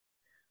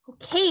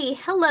Okay,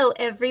 hello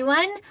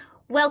everyone.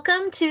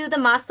 Welcome to the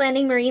Moss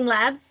Landing Marine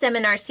Labs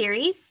seminar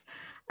series.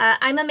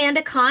 I'm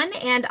Amanda Kahn,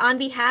 and on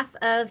behalf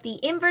of the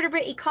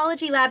Invertebrate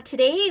Ecology Lab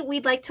today,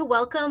 we'd like to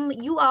welcome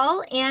you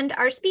all and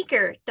our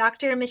speaker,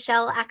 Dr.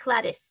 Michelle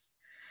Achlatis.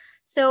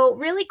 So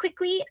really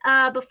quickly,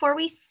 before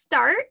we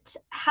start,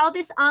 how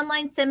this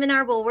online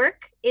seminar will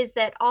work is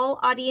that all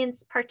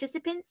audience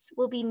participants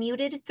will be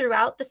muted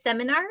throughout the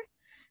seminar.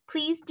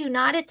 Please do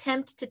not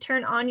attempt to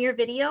turn on your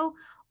video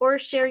or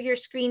share your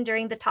screen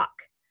during the talk.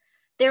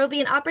 There will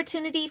be an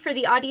opportunity for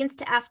the audience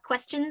to ask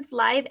questions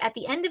live at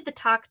the end of the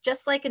talk,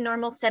 just like a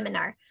normal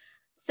seminar.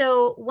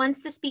 So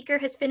once the speaker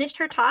has finished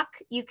her talk,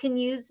 you can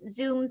use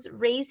Zoom's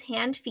raise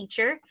hand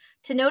feature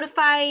to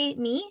notify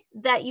me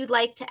that you'd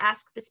like to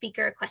ask the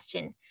speaker a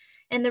question.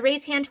 And the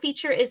raise hand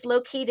feature is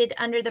located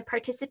under the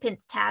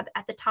participants tab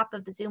at the top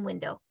of the Zoom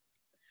window.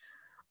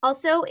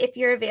 Also, if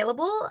you're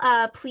available,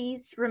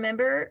 please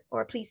remember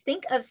or please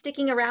think of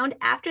sticking around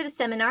after the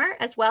seminar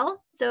as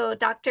well. So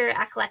Dr.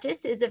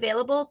 Achlatis is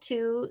available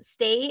to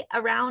stay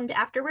around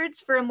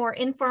afterwards for a more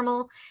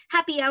informal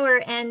happy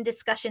hour and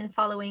discussion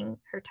following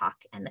her talk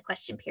and the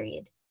question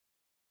period.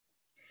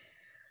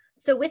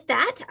 So with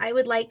that, I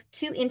would like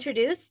to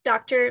introduce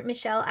Dr.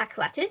 Michelle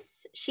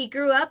Achlatis. She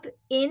grew up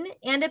in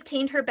and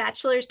obtained her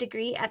bachelor's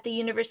degree at the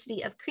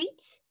University of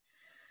Crete.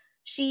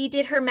 She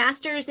did her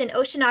master's in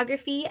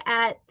oceanography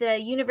at the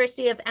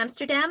University of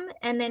Amsterdam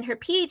and then her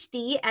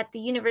PhD at the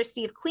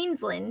University of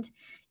Queensland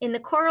in the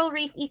Coral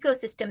Reef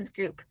Ecosystems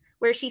Group,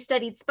 where she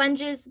studied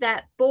sponges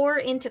that bore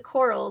into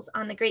corals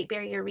on the Great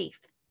Barrier Reef.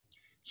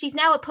 She's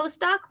now a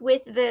postdoc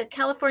with the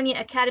California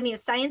Academy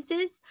of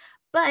Sciences,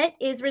 but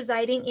is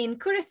residing in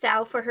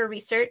Curacao for her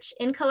research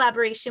in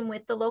collaboration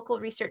with the local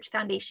research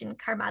foundation,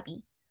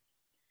 Carmabi.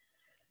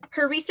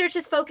 Her research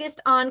is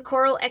focused on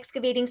coral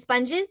excavating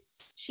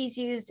sponges. She's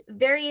used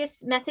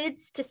various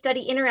methods to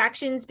study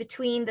interactions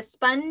between the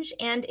sponge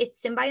and its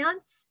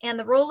symbionts and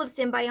the role of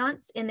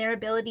symbionts in their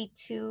ability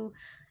to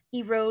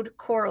erode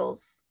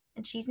corals.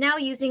 And she's now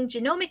using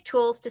genomic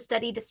tools to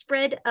study the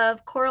spread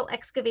of coral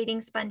excavating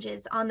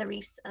sponges on the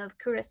reefs of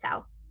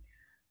Curacao.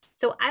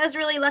 So I was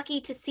really lucky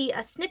to see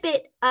a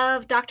snippet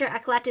of Dr.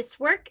 Achlatis'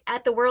 work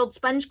at the World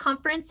Sponge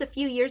Conference a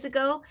few years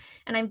ago,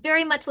 and I'm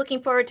very much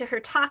looking forward to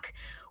her talk,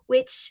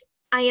 which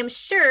I am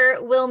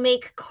sure will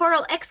make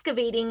coral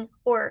excavating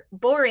or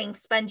boring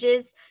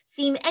sponges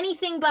seem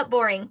anything but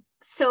boring.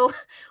 So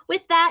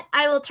with that,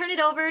 I will turn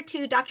it over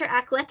to Dr.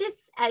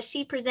 Achlatis as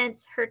she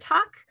presents her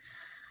talk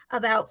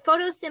about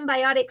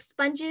photosymbiotic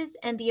sponges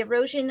and the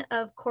erosion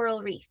of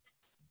coral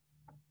reefs.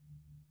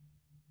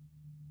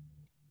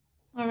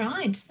 All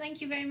right,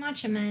 thank you very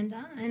much,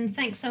 Amanda, and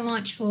thanks so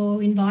much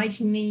for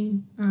inviting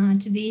me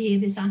to be here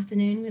this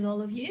afternoon with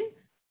all of you.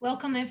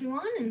 Welcome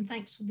everyone, and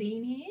thanks for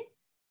being here.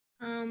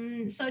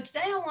 So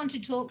today I want to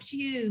talk to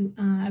you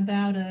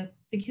about a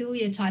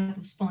peculiar type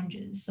of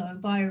sponges, so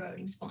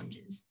bioeroding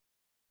sponges.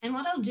 And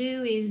what I'll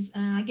do is,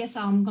 I guess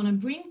I'm going to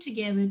bring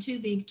together two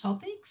big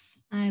topics,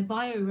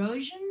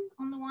 bioerosion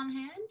on the one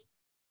hand,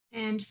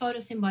 and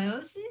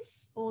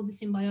photosymbiosis, or the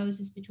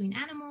symbiosis between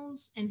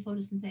animals and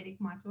photosynthetic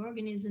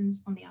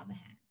microorganisms on the other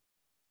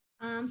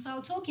hand. So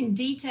I'll talk in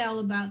detail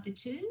about the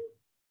two,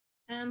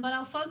 but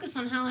I'll focus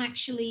on how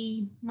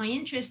actually my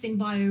interest in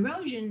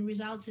bioerosion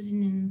resulted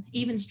in an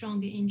even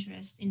stronger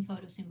interest in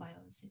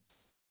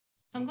photosymbiosis.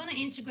 So I'm going to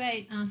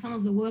integrate some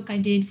of the work I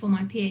did for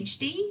my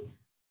PhD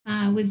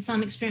with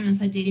some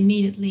experiments I did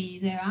immediately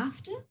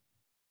thereafter.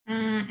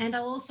 And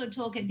I'll also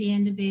talk at the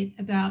end a bit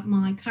about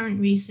my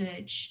current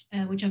research,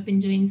 which I've been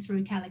doing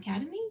through Cal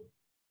Academy,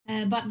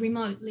 but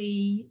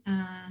remotely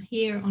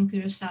here on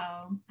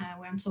Curacao,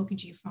 where I'm talking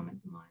to you from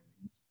at the moment.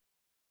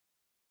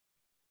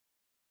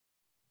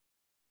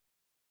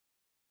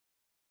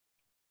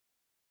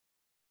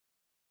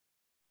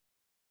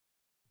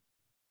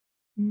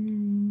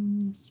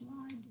 The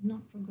slide did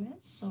not progress,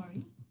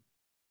 sorry.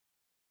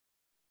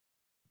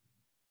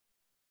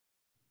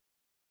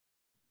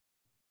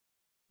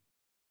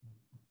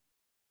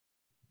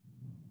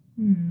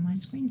 My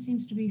screen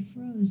seems to be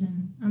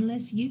frozen,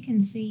 unless you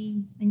can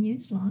see a new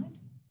slide.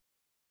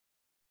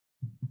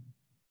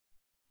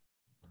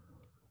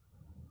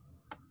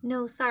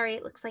 No, sorry,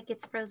 it looks like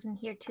it's frozen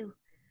here too.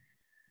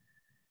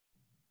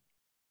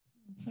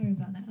 Sorry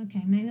about that.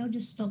 Okay, maybe I'll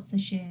just stop the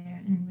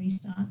share and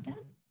restart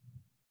that.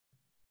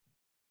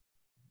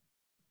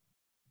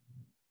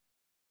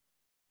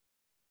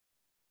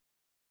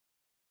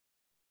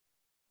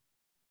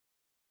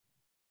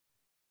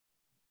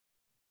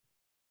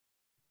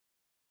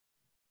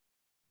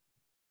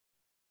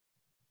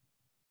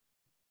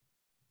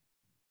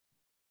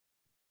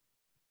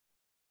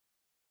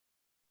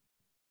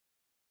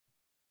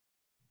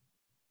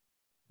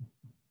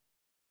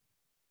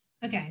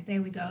 Okay,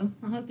 there we go.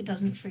 I hope it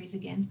doesn't freeze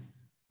again.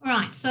 All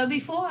right, so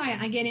before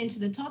I get into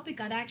the topic,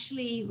 I'd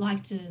actually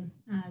like to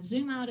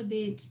zoom out a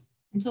bit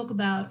and talk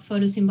about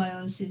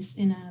photosymbiosis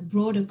in a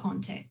broader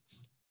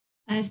context,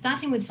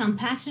 starting with some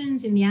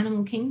patterns in the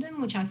animal kingdom,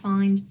 which I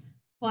find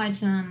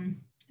quite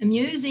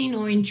amusing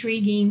or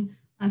intriguing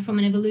from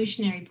an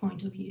evolutionary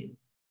point of view.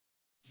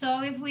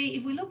 So if we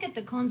look at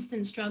the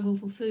constant struggle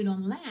for food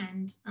on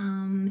land,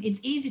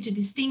 it's easy to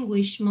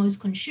distinguish most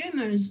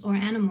consumers or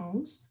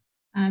animals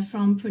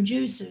from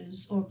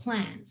producers or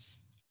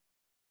plants.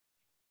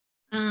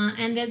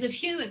 And there's a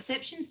few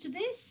exceptions to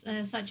this,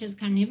 such as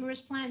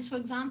carnivorous plants, for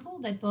example,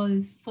 that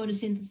both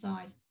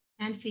photosynthesize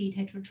and feed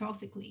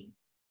heterotrophically.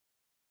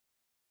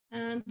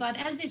 But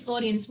as this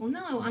audience will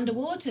know,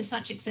 underwater,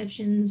 such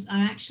exceptions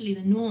are actually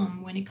the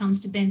norm when it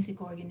comes to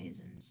benthic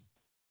organisms.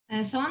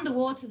 So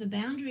underwater, the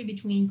boundary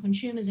between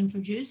consumers and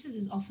producers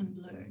is often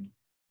blurred.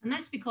 And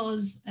that's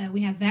because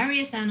we have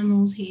various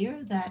animals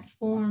here that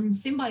form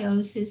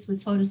symbiosis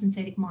with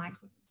photosynthetic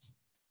microbes.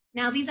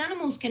 Now, these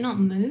animals cannot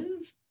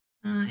move,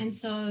 and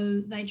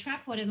so they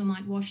trap whatever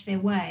might wash their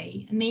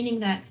way, meaning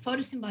that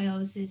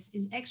photosymbioses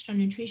is extra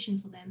nutrition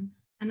for them,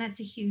 and that's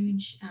a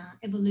huge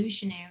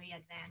evolutionary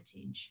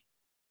advantage.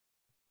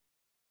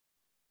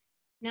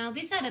 Now,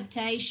 this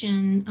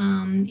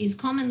adaptation is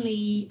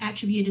commonly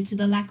attributed to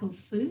the lack of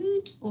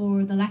food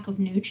or the lack of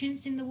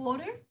nutrients in the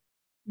water.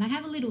 And I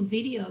have a little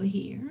video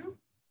here.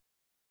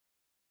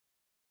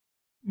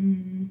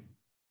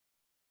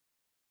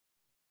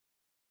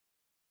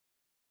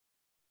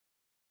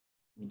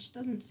 Which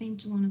doesn't seem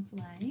to want to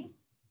play.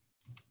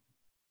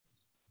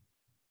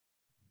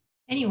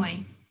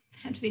 Anyway,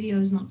 that video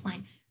is not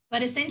playing.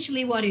 But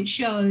essentially what it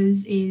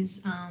shows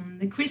is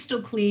the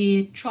crystal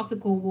clear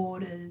tropical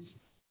waters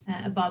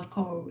above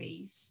coral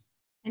reefs.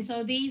 And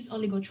so these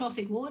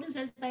oligotrophic waters,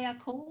 as they are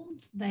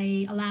called,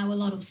 they allow a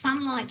lot of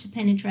sunlight to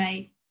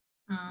penetrate,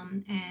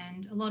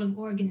 and a lot of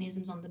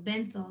organisms on the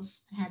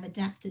benthos have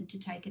adapted to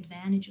take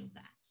advantage of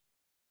that.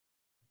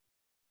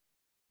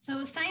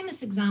 So a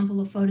famous example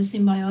of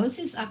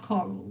photosymbiosis are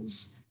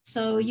corals.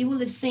 So you will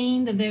have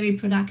seen the very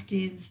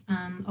productive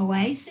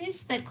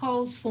oasis that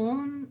corals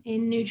form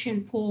in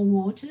nutrient-poor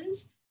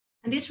waters.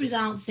 And this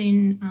results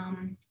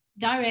in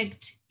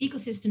direct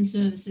ecosystem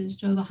services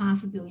to over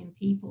 500 million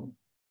people.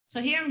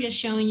 So here I'm just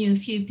showing you a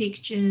few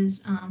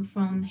pictures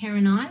from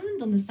Heron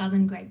Island on the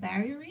southern Great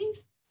Barrier Reef,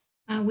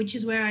 which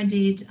is where I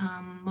did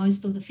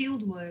most of the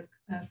field work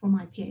for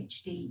my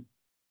PhD.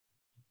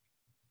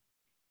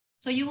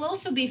 So you'll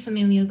also be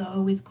familiar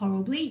though with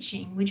coral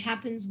bleaching, which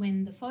happens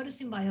when the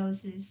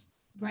photosymbiosis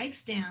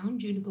breaks down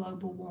due to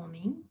global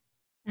warming,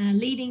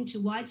 leading to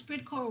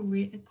widespread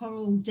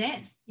coral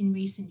death in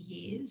recent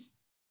years,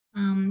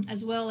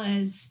 as well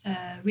as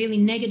really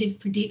negative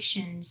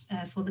predictions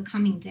for the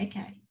coming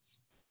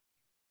decades.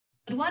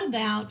 But what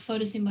about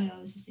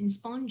photosymbiosis in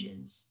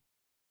sponges?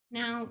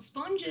 Now,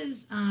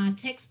 sponges are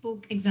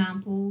textbook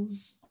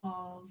examples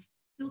of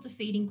filter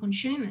feeding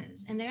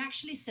consumers, and they're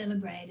actually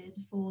celebrated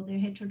for their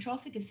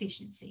heterotrophic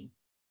efficiency.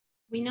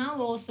 We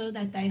know also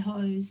that they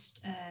host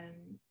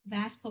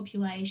vast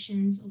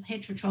populations of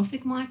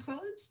heterotrophic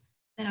microbes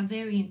that are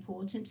very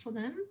important for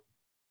them,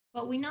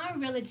 but we know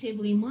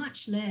relatively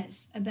much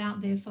less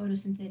about their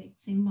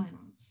photosynthetic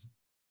symbionts.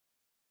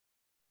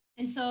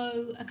 And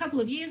so a couple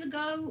of years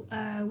ago,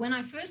 when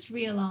I first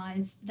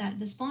realized that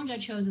the sponge I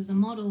chose as a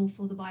model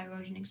for the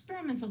bioerosion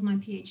experiments of my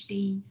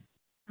PhD,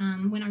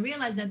 when I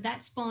realized that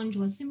that sponge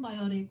was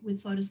symbiotic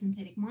with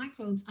photosynthetic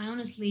microbes, I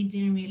honestly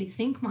didn't really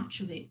think much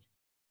of it.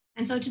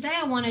 And so today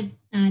I want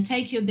to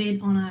take you a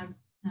bit on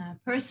a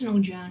personal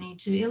journey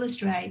to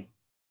illustrate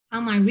how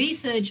my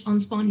research on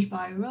sponge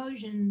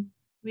bioerosion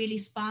really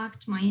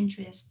sparked my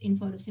interest in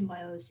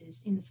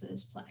photosymbiosis in the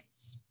first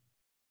place.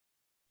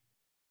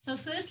 So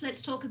first,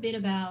 let's talk a bit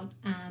about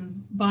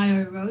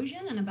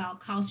bioerosion and about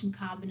calcium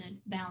carbonate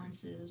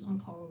balances on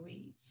coral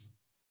reefs.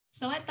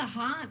 So at the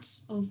heart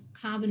of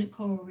carbonate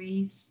coral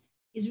reefs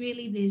is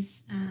really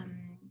this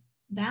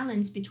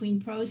balance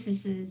between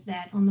processes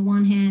that on the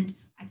one hand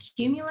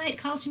accumulate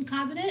calcium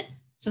carbonate,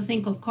 so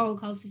think of coral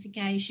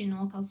calcification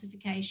or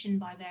calcification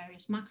by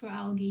various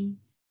macroalgae,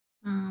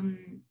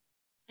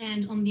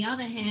 and on the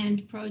other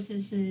hand,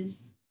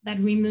 processes that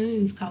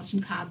remove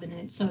calcium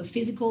carbonate, so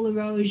physical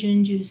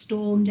erosion due to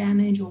storm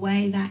damage or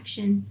wave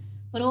action,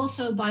 but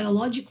also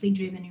biologically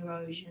driven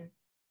erosion,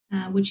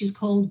 which is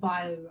called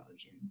bioerosion.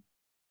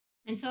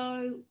 And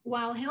so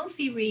while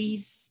healthy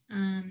reefs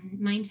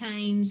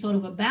maintain sort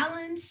of a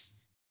balance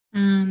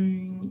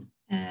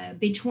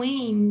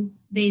between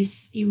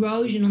this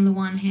erosion on the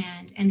one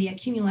hand and the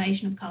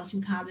accumulation of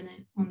calcium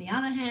carbonate on the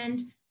other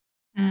hand,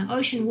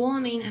 ocean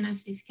warming and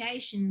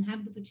acidification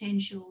have the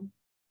potential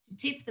to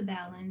tip the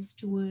balance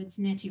towards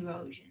net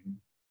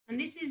erosion. And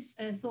this is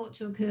thought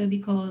to occur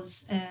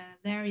because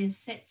various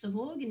sets of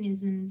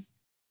organisms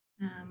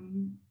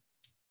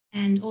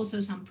and also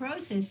some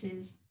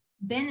processes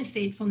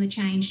benefit from the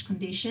changed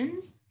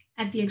conditions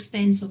at the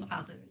expense of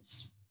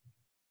others.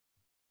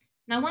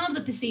 Now, one of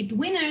the perceived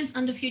winners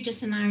under future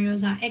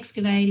scenarios are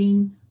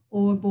excavating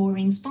or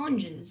boring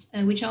sponges,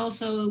 which are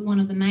also one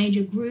of the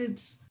major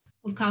groups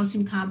of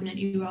calcium carbonate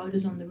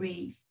eroders on the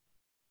reef.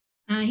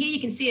 Here you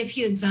can see a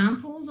few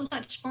examples of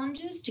such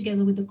sponges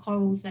together with the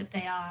corals that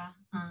they are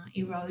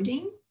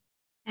eroding.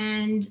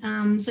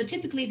 And so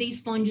typically these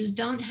sponges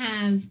don't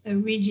have a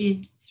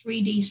rigid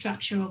 3D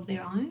structure of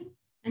their own.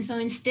 And so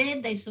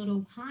instead they sort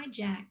of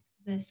hijack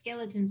the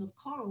skeletons of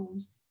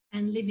corals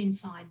and live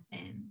inside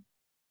them.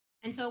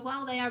 And so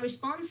while they are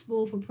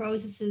responsible for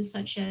processes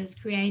such as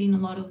creating a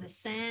lot of the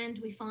sand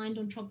we find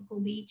on tropical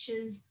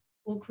beaches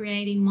or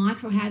creating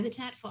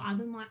microhabitat for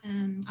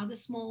other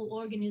small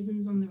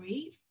organisms on the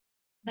reef,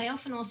 they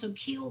often also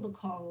kill the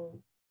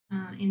coral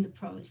in the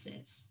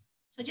process.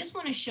 So I just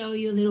want to show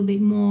you a little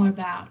bit more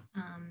about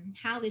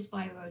how this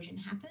bioerosion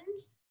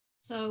happens.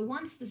 So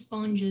once the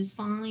sponges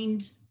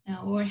find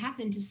or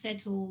happen to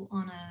settle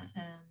on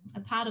a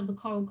part of the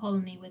coral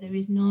colony where there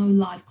is no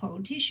live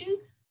coral tissue,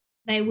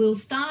 they will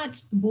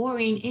start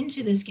boring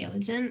into the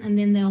skeleton, and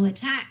then they'll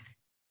attack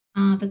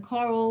the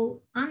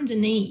coral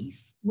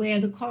underneath, where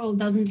the coral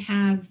doesn't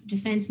have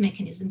defense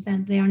mechanisms,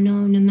 and there are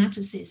no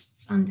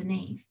nematocysts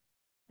underneath.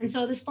 And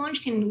so the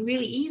sponge can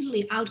really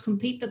easily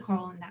outcompete the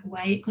coral in that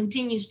way. It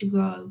continues to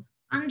grow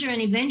under,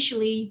 and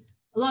eventually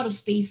a lot of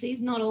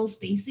species, not all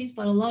species,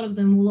 but a lot of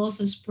them will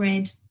also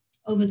spread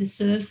over the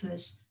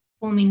surface,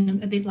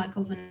 forming a bit like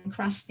of an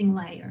encrusting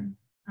layer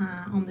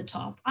on the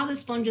top. Other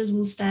sponges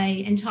will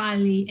stay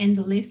entirely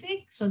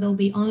endolithic, so they'll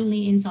be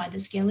only inside the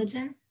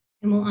skeleton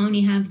and will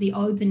only have the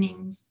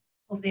openings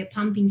of their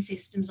pumping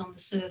systems on the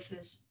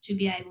surface to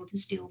be able to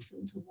still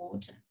filter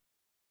water.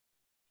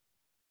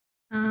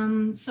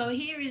 So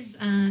here is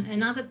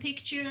another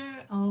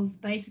picture of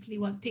basically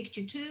what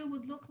picture 2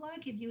 would look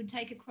like if you would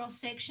take a cross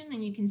section,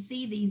 and you can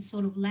see these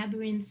sort of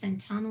labyrinths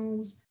and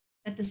tunnels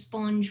that the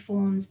sponge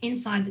forms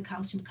inside the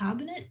calcium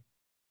carbonate.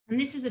 And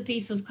this is a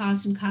piece of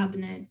calcium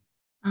carbonate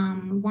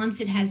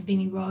once it has been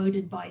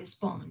eroded by a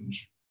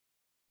sponge.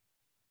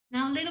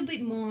 Now a little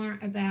bit more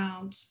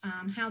about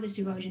how this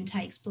erosion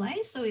takes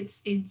place. So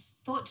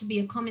it's thought to be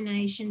a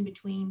combination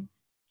between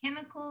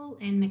chemical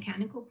and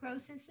mechanical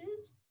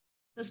processes.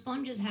 So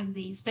sponges have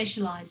these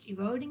specialized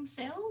eroding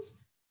cells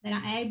that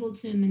are able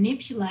to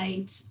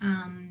manipulate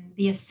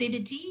the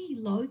acidity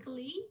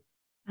locally,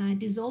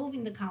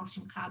 dissolving the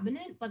calcium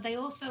carbonate, but they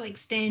also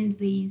extend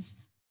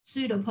these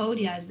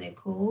pseudopodia, as they're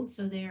called.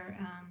 So they're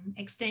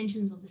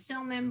extensions of the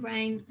cell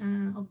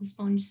membrane of the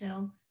sponge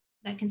cell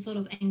that can sort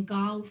of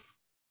engulf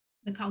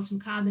the calcium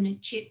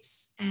carbonate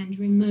chips and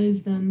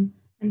remove them.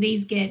 And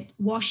these get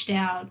washed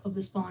out of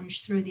the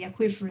sponge through the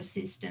aquiferous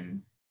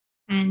system,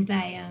 and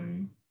they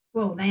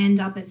end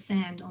up as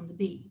sand on the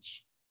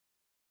beach.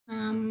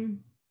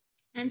 And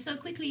so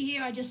quickly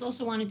here, I just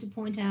also wanted to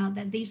point out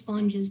that these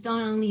sponges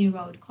don't only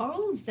erode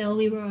corals, they'll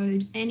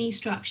erode any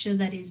structure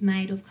that is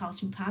made of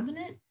calcium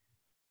carbonate.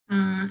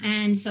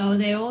 And so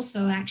they're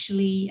also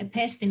actually a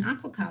pest in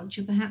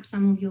aquaculture. Perhaps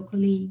some of your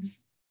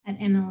colleagues at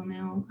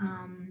MLML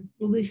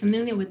will be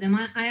familiar with them.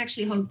 I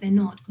actually hope they're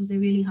not, because they're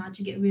really hard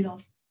to get rid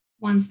of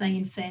once they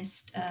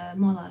infest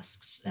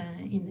mollusks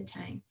in the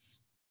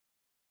tanks.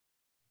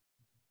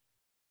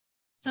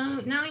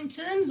 So now in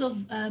terms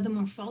of the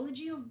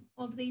morphology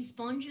of these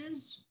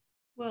sponges,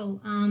 well,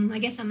 I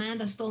guess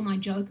Amanda stole my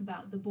joke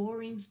about the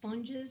boring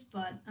sponges,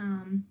 but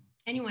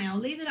anyway, I'll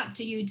leave it up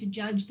to you to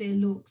judge their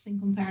looks in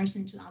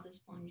comparison to other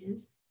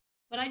sponges.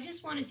 But I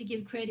just wanted to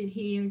give credit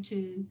here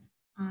to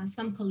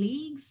some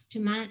colleagues who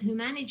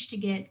managed to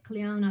get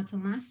Cleona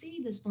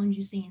thomasi, the sponge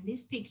you see in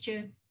this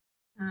picture.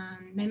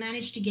 They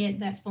managed to get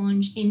that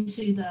sponge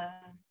into the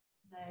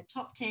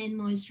top 10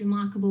 most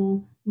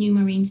remarkable new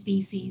marine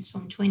species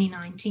from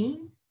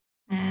 2019,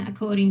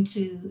 according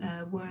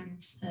to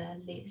Wern's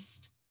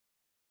list.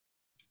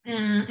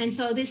 And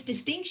so this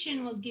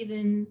distinction was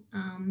given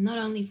not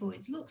only for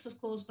its looks,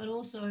 of course, but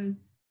also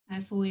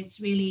for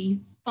its really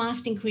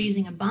fast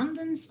increasing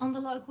abundance on the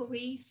local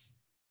reefs.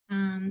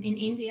 In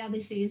India,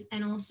 this is,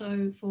 and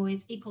also for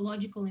its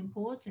ecological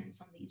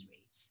importance on these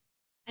reefs.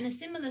 And a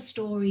similar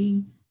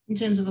story in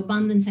terms of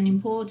abundance and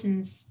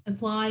importance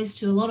applies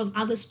to a lot of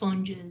other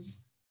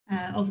sponges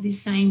of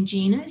this same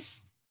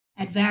genus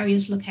at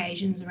various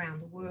locations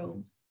around the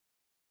world.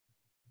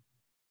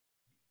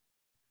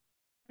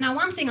 Now,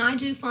 one thing I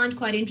do find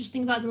quite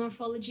interesting about the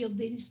morphology of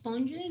these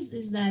sponges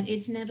is that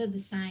it's never the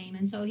same.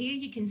 And so here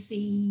you can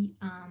see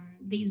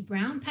these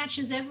brown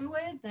patches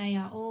everywhere. They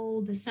are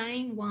all the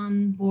same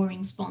one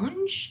boring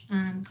sponge,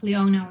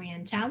 Cleona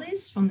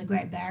orientalis from the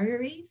Great Barrier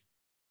Reef,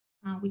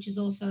 which is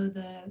also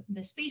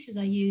the species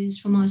I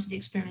used for most of the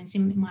experiments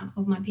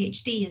of my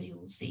PhD, as you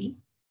will see.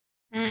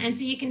 And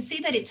so you can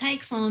see that it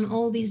takes on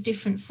all these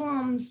different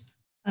forms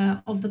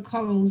of the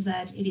corals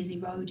that it is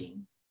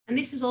eroding. And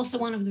this is also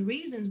one of the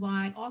reasons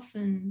why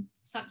often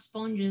such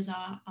sponges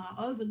are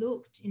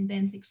overlooked in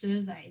benthic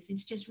surveys.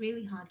 It's just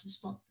really hard to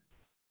spot them.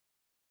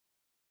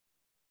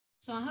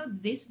 So I hope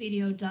this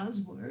video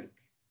does work.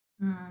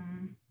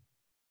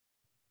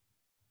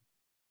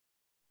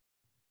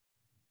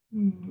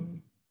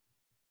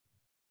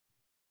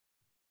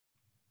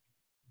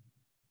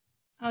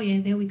 Oh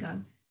yeah, there we go.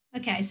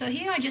 Okay, so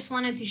here I just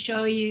wanted to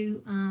show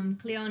you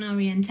Cleona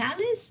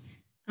orientalis.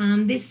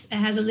 This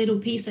has a little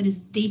piece that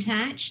is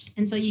detached,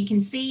 and so you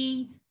can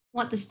see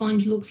what the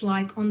sponge looks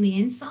like on the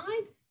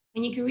inside,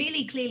 and you can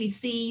really clearly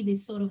see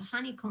this sort of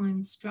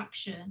honeycombed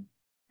structure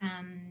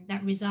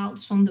that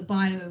results from the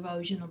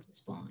bioerosion of the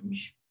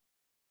sponge.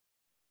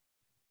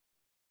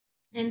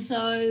 And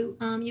so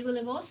you will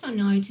have also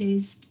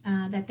noticed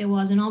that there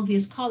was an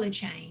obvious color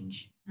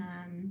change.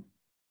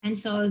 And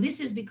so this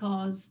is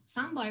because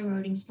some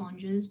bioeroding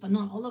sponges, but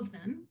not all of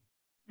them,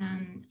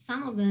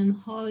 some of them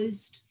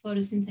host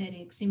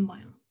photosynthetic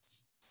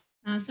symbionts.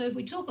 So if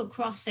we talk a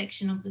cross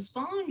section of the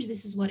sponge,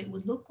 this is what it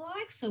would look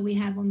like. So we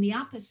have on the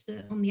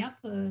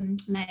upper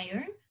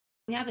layer,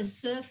 we have a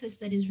surface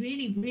that is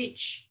really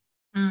rich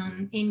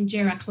in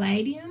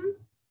Geracladium.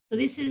 So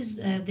this is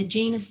the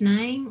genus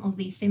name of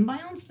these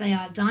symbionts. They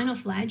are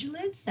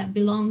dinoflagellates that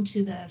belong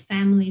to the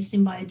family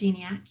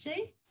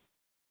Symbiodiniaceae.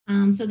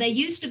 So they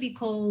used to be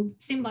called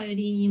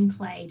Symbiodinium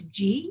clade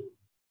G.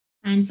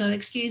 And so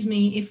excuse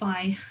me if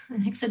I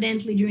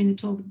accidentally during the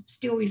talk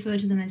still refer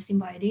to them as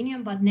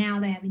Symbiodinium, but now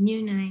they have a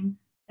new name.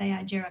 They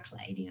are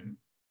Geracladium.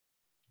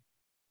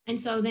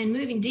 And so then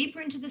moving deeper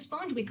into the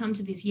sponge, we come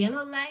to this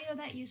yellow layer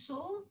that you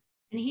saw.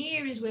 And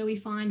here is where we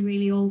find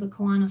really all the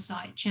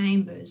choanocyte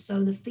chambers,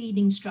 so the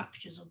feeding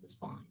structures of the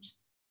sponge.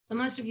 So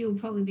most of you will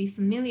probably be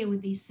familiar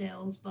with these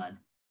cells, but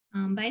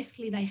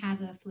basically they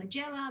have a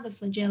flagella. The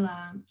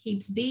flagella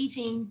keeps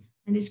beating,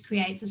 and this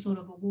creates a sort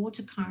of a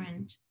water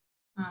current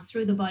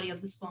through the body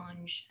of the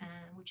sponge,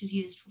 which is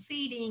used for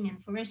feeding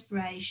and for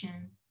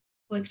respiration,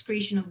 for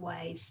excretion of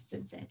wastes,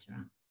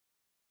 etc.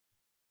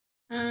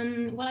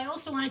 What I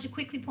also wanted to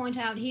quickly point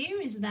out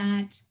here is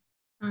that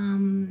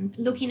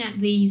looking at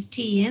these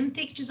TEM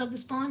pictures of the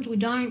sponge, we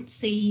don't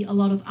see a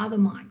lot of other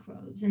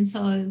microbes. And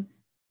so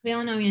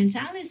Cleona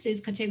orientalis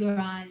is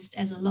categorized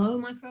as a low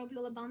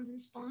microbial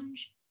abundance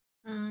sponge,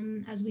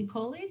 as we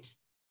call it,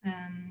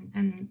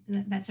 and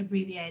that's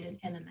abbreviated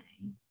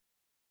LMA.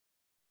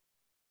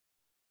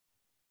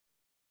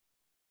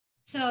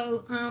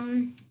 So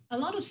a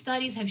lot of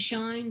studies have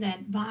shown that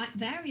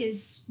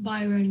various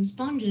bioeroding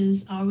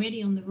sponges are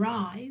already on the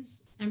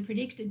rise and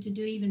predicted to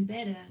do even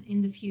better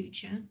in the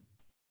future.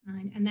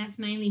 And that's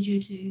mainly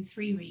due to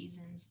three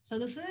reasons. So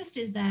the first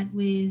is that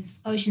with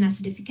ocean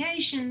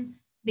acidification,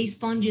 these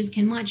sponges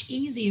can much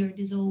easier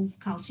dissolve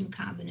calcium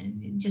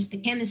carbonate. Just the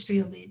chemistry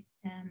of it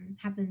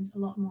happens a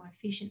lot more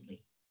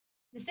efficiently.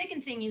 The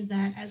second thing is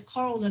that as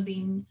corals are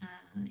being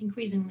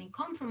increasingly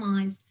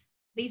compromised,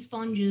 these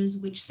sponges,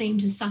 which seem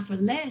to suffer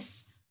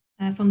less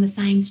from the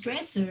same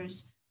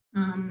stressors,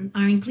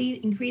 are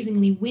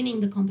increasingly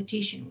winning the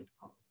competition with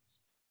corals.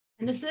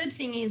 And the third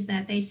thing is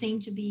that they seem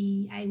to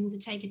be able to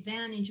take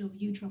advantage of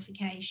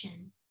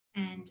eutrophication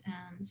and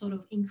sort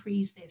of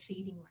increase their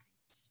feeding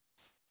rates.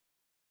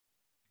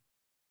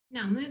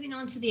 Now, moving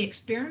on to the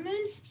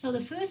experiments. So the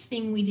first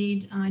thing we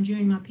did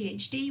during my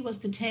PhD was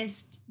to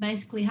test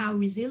basically how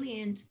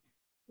resilient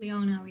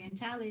Cleona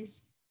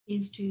orientalis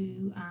is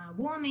to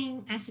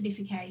warming,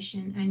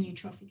 acidification, and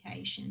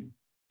eutrophication.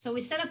 So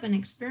we set up an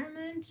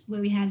experiment where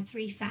we had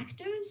three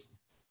factors.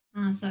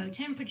 So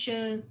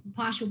temperature,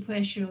 partial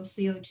pressure of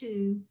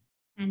CO2,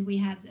 and we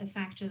had a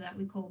factor that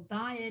we called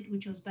diet,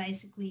 which was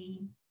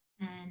basically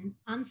an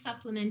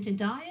unsupplemented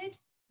diet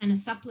and a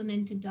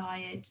supplemented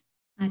diet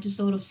to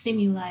sort of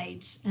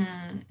simulate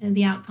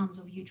the outcomes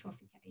of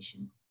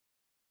eutrophication.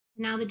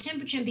 Now the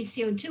temperature and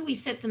CO2, we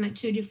set them at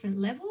two different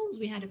levels.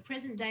 We had a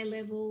present day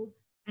level,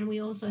 and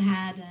we also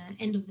had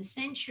end of the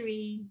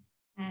century,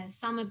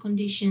 summer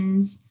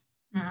conditions,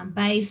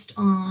 based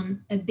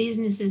on a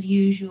business as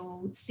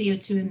usual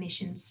CO2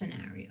 emissions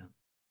scenario.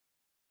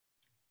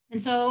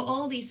 And so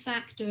all these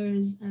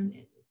factors,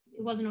 it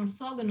was an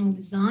orthogonal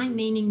design,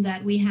 meaning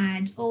that we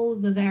had all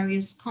the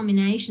various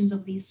combinations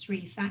of these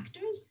three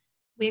factors.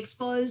 We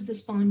exposed the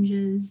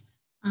sponges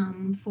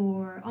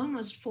for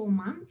almost 4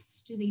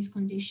 months to these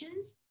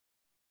conditions.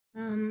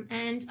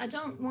 And I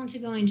don't want to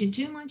go into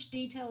too much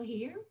detail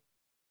here.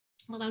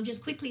 Well, I'll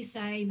just quickly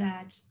say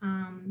that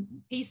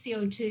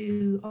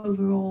PCO2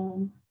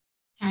 overall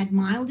had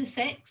mild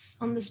effects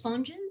on the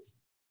sponges.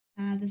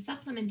 The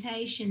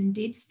supplementation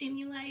did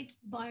stimulate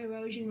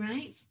bioerosion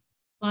rates,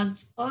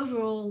 but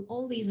overall,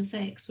 all these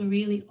effects were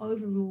really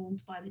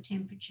overruled by the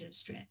temperature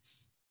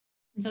stress.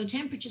 And so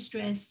temperature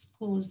stress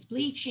caused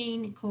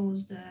bleaching, it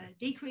caused a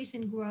decrease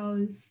in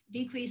growth,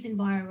 decrease in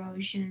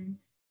bioerosion,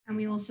 and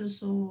we also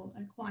saw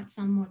quite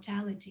some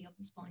mortality of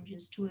the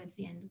sponges towards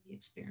the end of the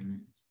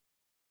experiment.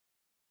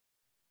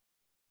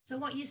 So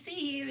what you see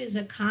here is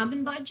a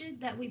carbon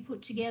budget that we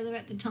put together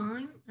at the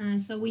time.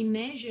 So we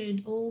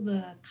measured all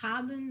the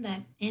carbon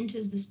that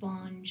enters the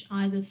sponge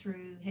either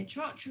through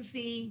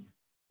heterotrophy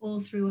or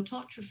through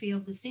autotrophy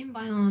of the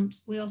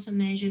symbiont. We also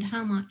measured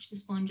how much the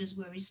sponges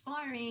were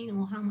respiring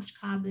or how much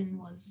carbon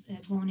was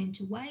gone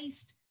into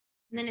waste.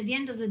 And then at the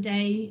end of the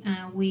day,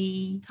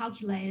 we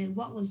calculated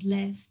what was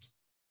left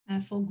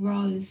for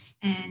growth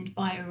and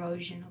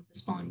bioerosion of the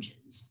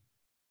sponges.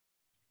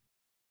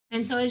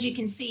 And so as you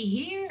can see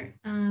here,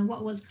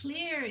 what was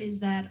clear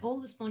is that all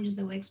the sponges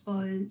that were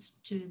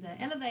exposed to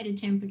the elevated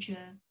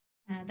temperature,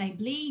 they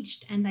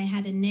bleached and they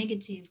had a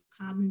negative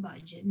carbon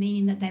budget,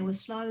 meaning that they were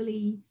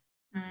slowly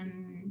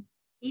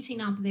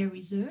eating up their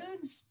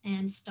reserves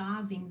and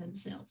starving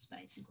themselves,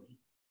 basically.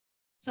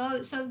 So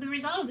the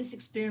result of this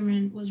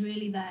experiment was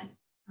really that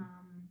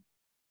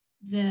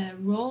the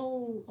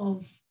role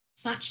of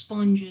such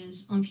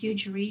sponges on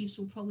future reefs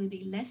will probably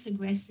be less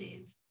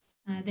aggressive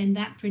than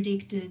that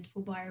predicted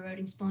for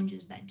bioeroding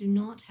sponges that do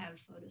not have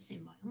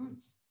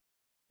photosymbionts.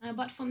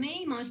 But for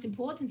me, most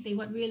importantly,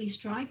 what really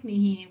struck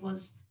me here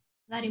was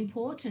that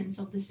importance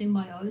of the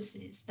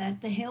symbiosis,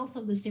 that the health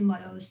of the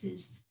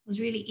symbiosis was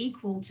really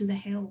equal to the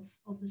health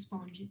of the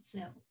sponge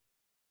itself.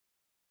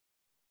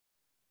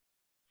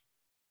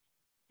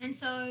 And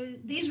so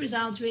these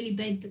results really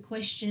beg the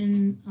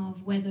question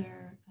of whether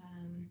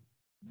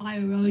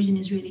bioerosion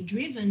is really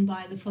driven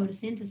by the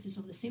photosynthesis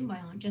of the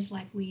symbiont, just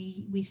like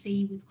we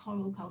see with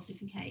coral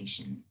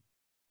calcification.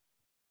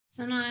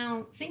 So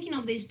now, thinking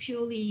of this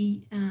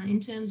purely in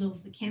terms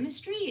of the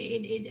chemistry,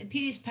 it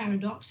appears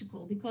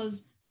paradoxical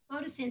because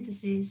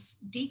photosynthesis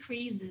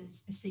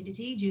decreases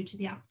acidity due to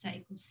the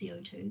uptake of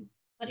CO2,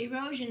 but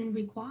erosion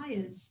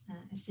requires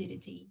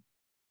acidity.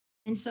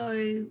 And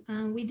so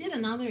we did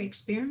another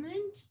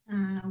experiment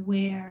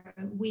where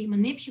we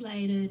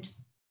manipulated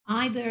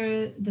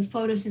either the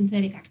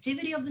photosynthetic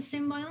activity of the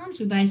symbionts.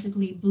 We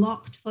basically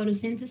blocked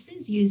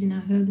photosynthesis using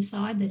a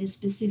herbicide that is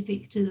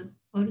specific to the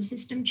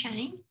photosystem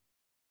chain.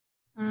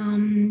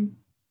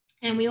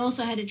 And we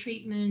also had a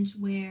treatment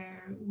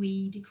where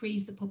we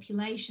decreased the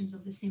populations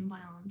of the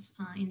symbionts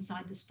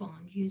inside the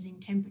sponge using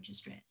temperature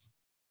stress.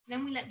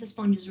 Then we let the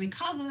sponges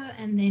recover,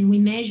 and then we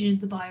measured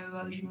the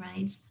bioerosion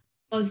rates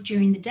both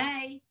during the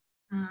day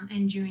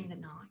and during the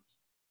night.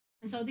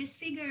 And so this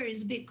figure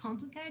is a bit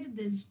complicated.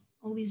 There's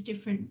all these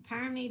different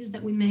parameters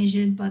that we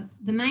measured, but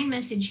the main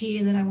message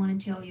here that I want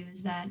to tell you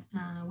is that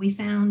we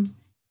found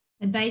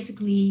that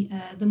basically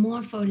the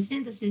more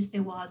photosynthesis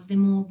there was, the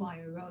more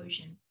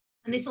bioerosion.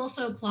 And this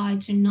also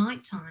applied to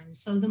nighttime.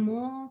 So the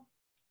more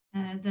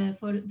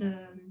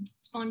the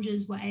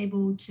sponges were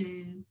able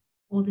to,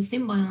 or the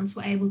symbionts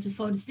were able to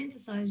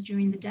photosynthesize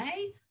during the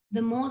day,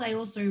 the more they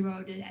also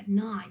eroded at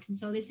night. And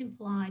so this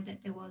implied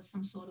that there was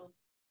some sort of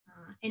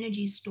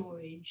energy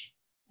storage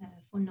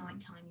for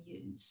nighttime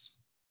use.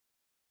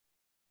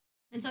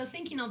 And so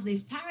thinking of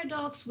this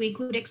paradox, we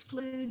could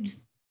exclude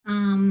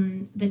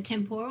the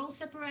temporal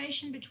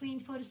separation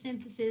between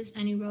photosynthesis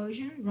and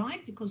erosion,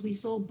 right? Because we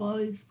saw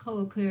both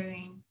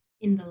co-occurring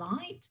in the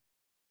light.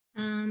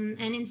 And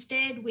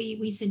instead,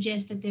 we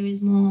suggest that there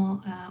is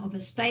more of a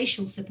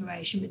spatial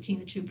separation between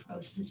the two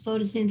processes,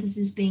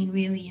 photosynthesis being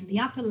really in the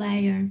upper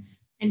layer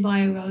and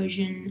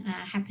bioerosion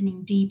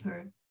happening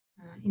deeper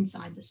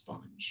inside the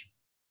sponge.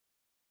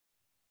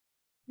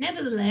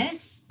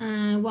 Nevertheless,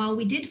 while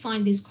we did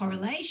find this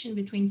correlation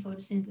between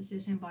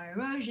photosynthesis and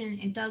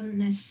bioerosion, it doesn't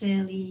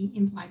necessarily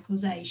imply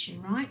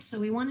causation, right? So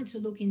we wanted to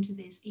look into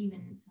this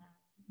even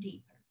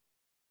deeper.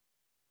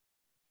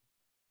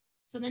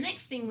 So the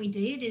next thing we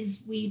did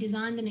is we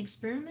designed an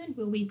experiment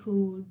where we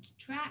could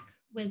track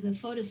whether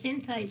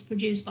photosynthates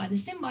produced by the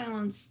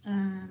symbionts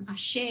are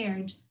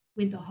shared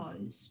with the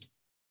host.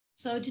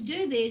 So to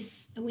do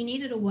this, we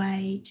needed a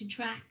way to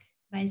track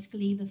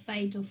basically the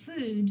fate of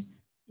food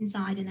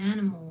inside an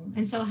animal.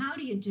 And so how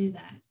do you do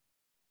that?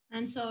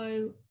 And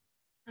so,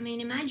 I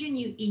mean, imagine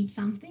you eat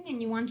something and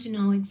you want to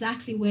know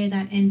exactly where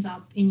that ends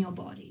up in your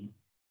body.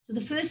 So the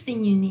first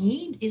thing you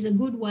need is a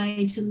good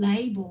way to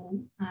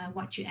label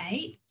what you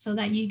ate so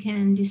that you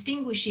can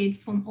distinguish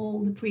it from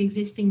all the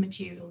pre-existing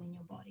material in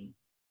your body.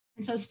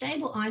 And so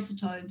stable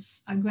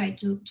isotopes are a great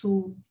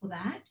tool for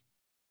that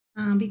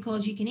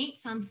because you can eat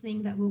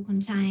something that will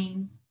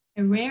contain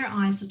a rare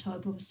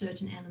isotope of a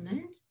certain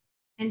element.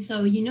 And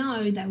so you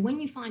know that when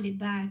you find it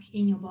back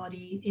in your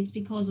body, it's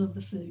because of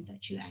the food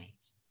that you ate.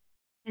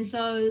 And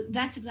so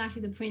that's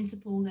exactly the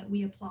principle that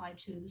we applied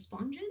to the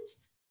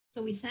sponges.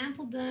 So we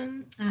sampled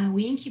them,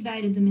 we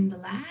incubated them in the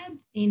lab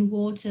in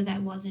water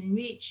that was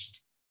enriched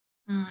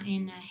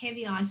in a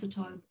heavy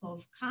isotope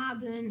of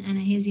carbon and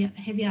a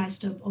heavy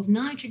isotope of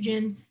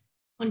nitrogen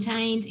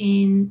contained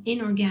in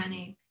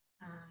inorganic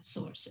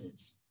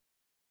sources.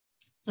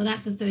 So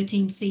that's the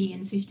 13C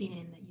and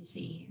 15N that you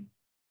see here.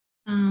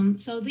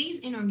 So these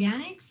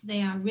inorganics,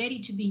 they are ready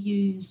to be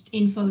used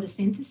in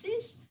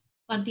photosynthesis,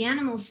 but the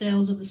animal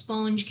cells of the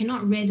sponge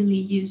cannot readily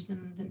use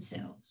them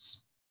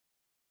themselves.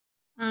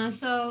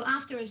 So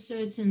after a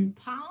certain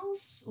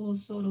pulse or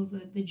sort of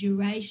the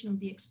duration of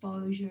the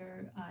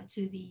exposure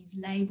to these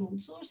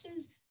labeled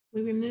sources,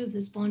 we remove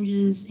the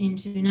sponges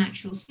into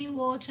natural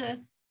seawater.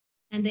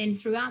 And then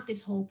throughout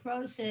this whole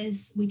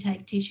process, we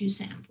take tissue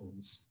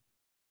samples.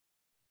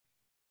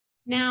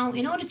 Now,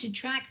 in order to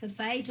track the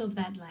fate of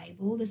that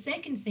label, the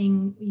second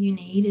thing you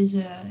need is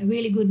a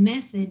really good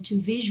method to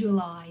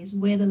visualize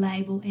where the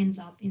label ends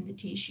up in the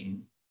tissue.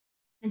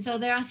 And so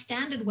there are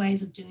standard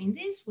ways of doing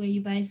this where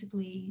you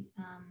basically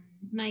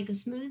make a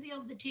smoothie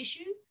of the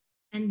tissue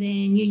and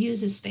then you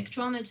use a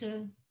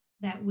spectrometer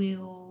that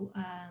will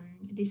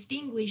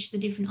distinguish the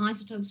different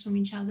isotopes from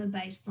each other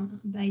based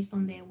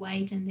on their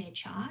weight and their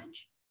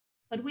charge.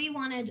 But we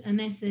wanted a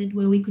method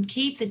where we could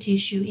keep the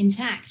tissue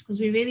intact because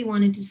we really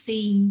wanted to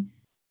see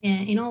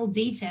in all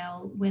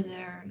detail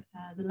whether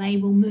the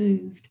label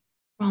moved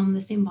from the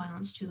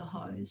symbionts to the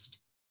host.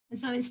 And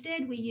so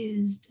instead we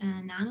used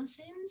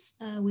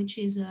nanosims, which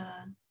is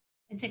a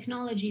a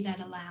technology that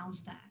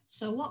allows that.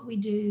 So what we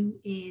do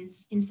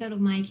is, instead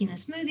of making a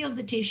smoothie of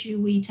the tissue,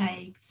 we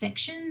take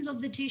sections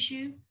of the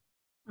tissue.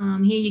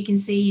 Here you can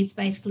see it's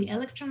basically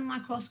electron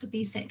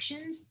microscopy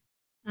sections.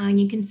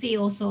 You can see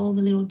also all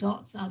the little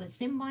dots are the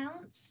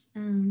symbionts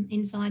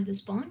inside the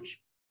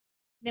sponge.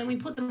 Then we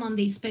put them on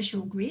these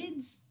special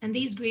grids, and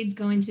these grids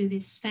go into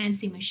this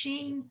fancy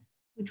machine,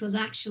 which was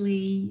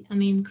actually, I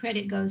mean,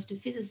 credit goes to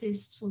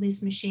physicists for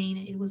this machine.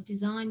 It was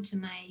designed to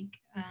make,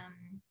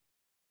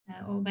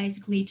 or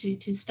basically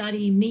to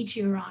study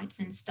meteorites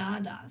and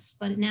stardust,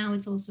 but now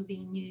it's also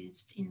being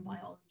used in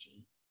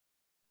biology.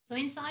 So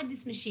inside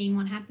this machine,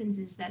 what happens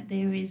is that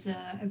there is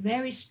a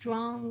very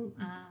strong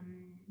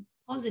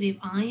positive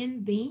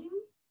ion beam.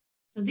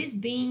 So this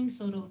beam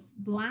sort of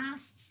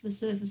blasts the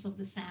surface of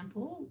the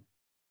sample,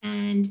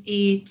 and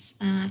it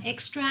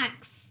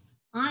extracts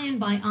ion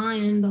by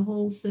ion the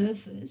whole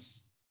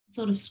surface. It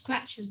sort of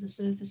scratches the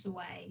surface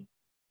away.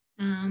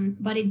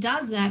 But it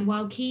does that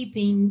while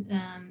keeping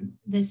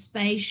the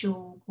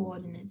spatial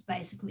coordinates,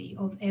 basically,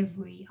 of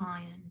every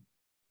ion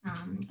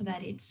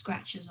that it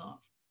scratches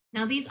off.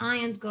 Now, these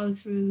ions go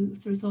through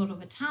sort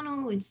of a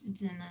tunnel. It's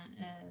in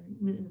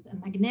with a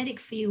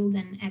magnetic field,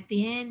 and at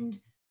the end,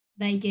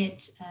 they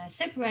get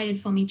separated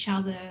from each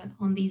other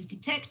on these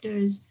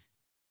detectors,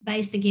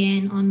 based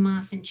again on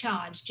mass and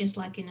charge, just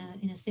like in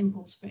a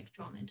simple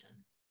spectrometer.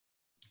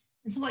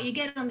 And so what you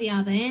get on the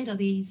other end are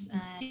these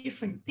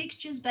different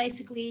pictures.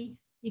 Basically,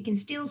 you can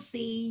still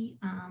see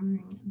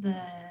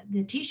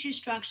the tissue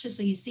structure.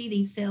 So you see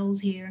these cells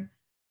here,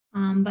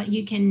 but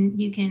you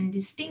can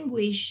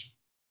distinguish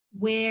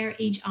where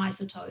each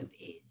isotope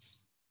is.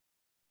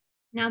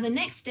 Now, the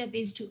next step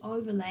is to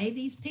overlay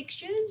these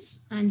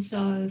pictures. And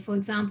so, for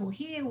example,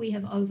 here we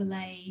have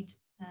overlaid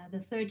the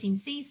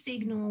 13C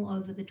signal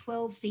over the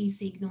 12C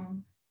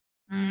signal.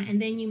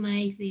 And then you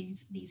make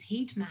these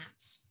heat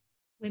maps,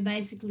 where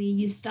basically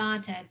you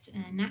start at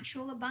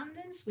natural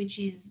abundance, which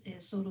is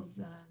sort of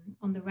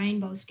on the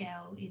rainbow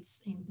scale,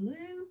 it's in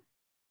blue.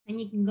 And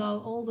you can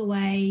go all the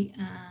way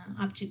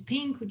up to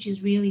pink, which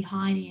is really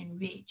highly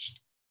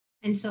enriched.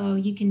 And so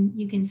you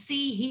can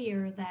see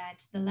here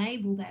that the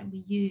label that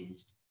we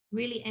used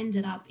really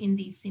ended up in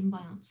these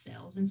symbiont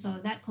cells. And so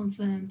that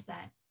confirmed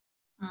that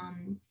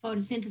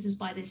photosynthesis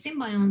by the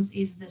symbionts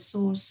is the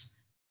source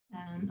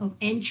of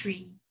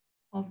entry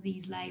of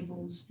these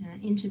labels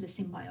into the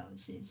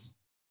symbiosis.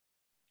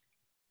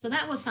 So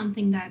that was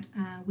something that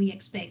we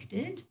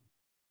expected,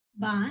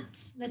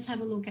 but let's have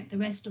a look at the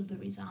rest of the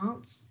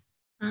results.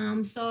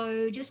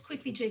 So just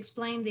quickly to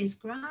explain this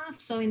graph.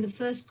 So in the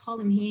first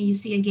column here, you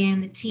see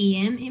again the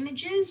TM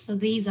images. So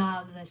these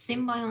are the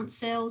symbiont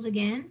cells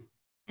again,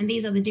 and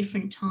these are the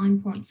different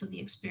time points of the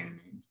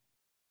experiment.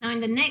 Now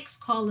in the next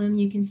column,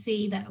 you can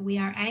see that we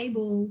are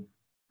able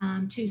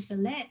to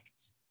select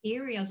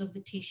areas of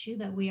the tissue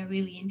that we are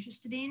really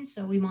interested in.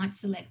 So we might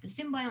select the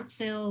symbiont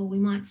cell, we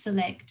might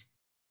select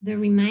the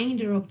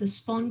remainder of the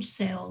sponge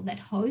cell that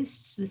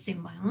hosts the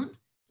symbiont.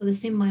 So the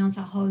symbionts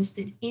are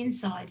hosted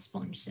inside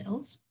sponge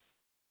cells.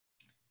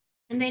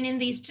 And then in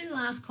these two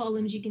last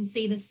columns, you can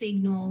see the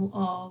signal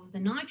of the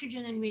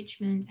nitrogen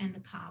enrichment and the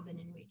carbon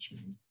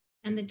enrichment.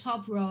 And the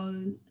top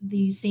row,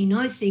 you see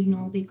no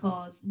signal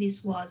because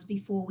this was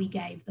before we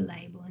gave the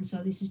label. And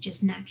so this is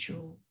just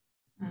natural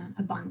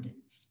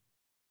abundance.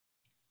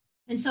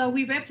 And so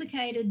we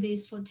replicated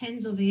this for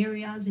tens of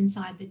areas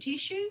inside the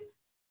tissue.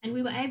 And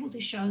we were able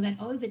to show that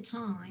over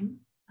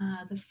time,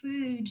 the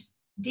food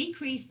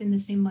decreased in the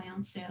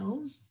symbiont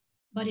cells,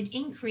 but it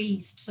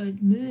increased, so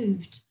it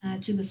moved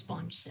to the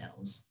sponge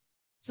cells.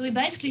 So we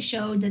basically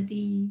showed that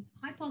the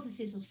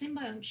hypothesis of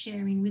symbiont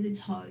sharing with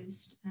its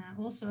host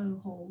also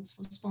holds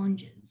for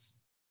sponges.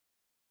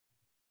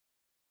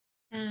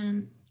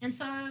 And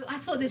so I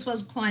thought this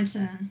was quite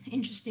an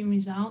interesting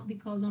result,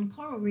 because on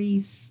coral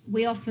reefs,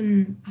 we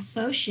often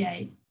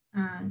associate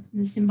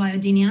the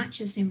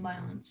Symbiodiniaceae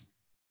symbionts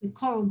with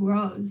coral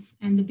growth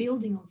and the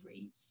building of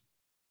reefs.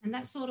 And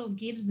that sort of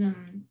gives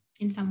them,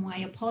 in some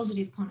way, a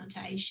positive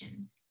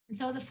connotation. And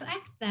so the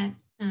fact that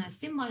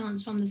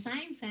symbionts from the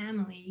same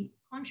family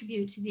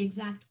contribute to the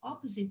exact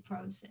opposite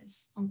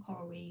process on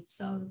coral reefs,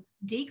 so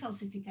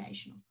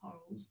decalcification of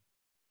corals,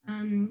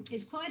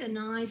 is quite a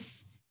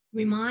nice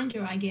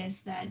reminder, I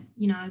guess, that,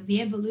 you know,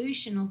 the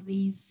evolution of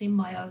these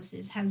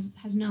symbioses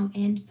has no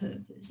end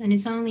purpose. And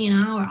it's only in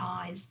our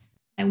eyes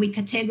that we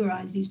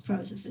categorize these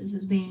processes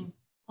as being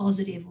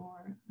positive or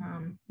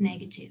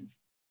negative.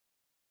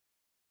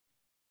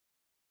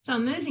 So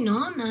moving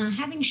on,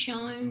 having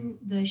shown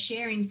the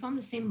sharing from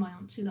the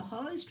symbiont to the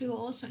host, we were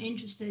also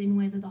interested in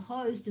whether the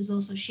host is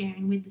also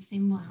sharing with the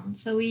symbiont.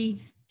 So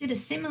we did a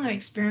similar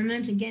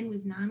experiment, again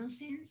with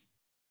nanosynths.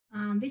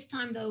 This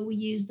time, though, we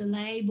used the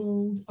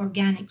labeled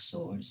organic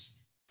source.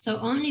 So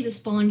only the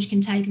sponge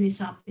can take this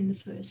up in the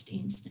first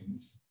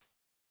instance.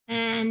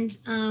 And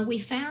we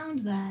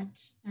found that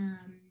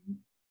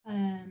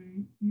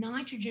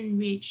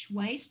nitrogen-rich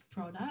waste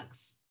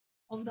products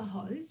of the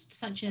host,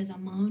 such as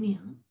ammonia,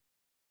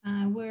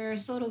 were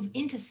sort of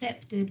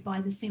intercepted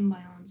by the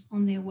symbionts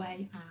on their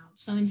way out.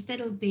 So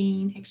instead of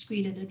being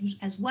excreted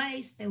as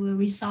waste, they were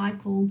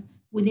recycled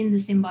within the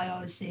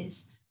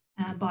symbiosis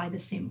by the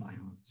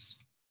symbionts.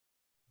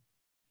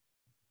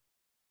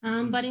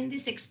 But in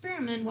this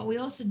experiment, what we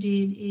also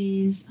did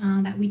is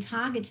that we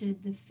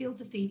targeted the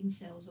filter feeding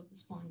cells of the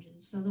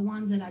sponges, so the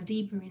ones that are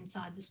deeper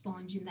inside the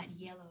sponge in that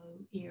yellow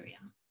area.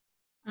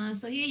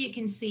 So here you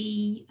can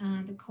see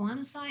the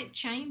choanocyte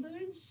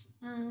chambers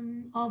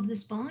of the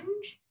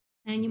sponge,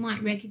 and you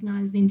might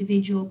recognize the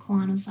individual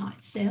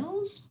choanocyte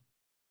cells.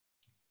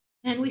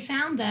 And we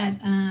found that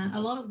a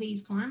lot of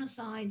these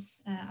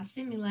choanocytes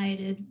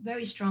assimilated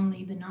very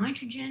strongly the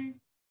nitrogen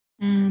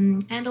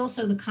and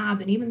also the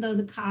carbon, even though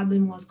the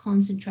carbon was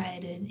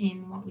concentrated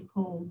in what we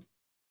called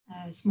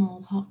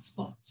small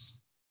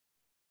hotspots.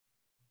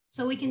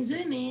 So we can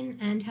zoom in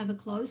and have a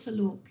closer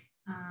look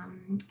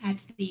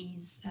at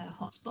these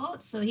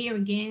hotspots. So here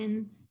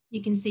again,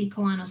 you can see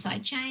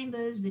choanocyte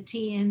chambers, the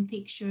TM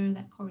picture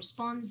that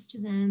corresponds to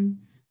them.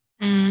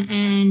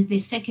 And the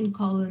second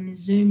column is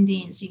zoomed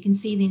in. So you can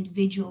see the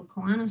individual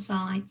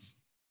choanocytes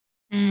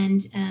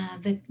and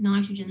the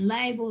nitrogen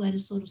label that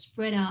is sort of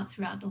spread out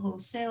throughout the whole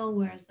cell,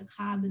 whereas the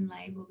carbon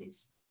label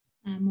is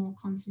more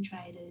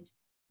concentrated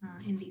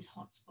in these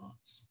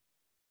hotspots.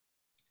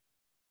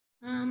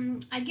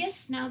 I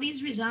guess now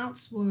these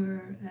results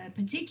were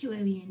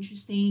particularly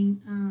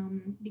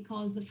interesting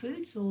because the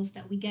food source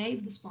that we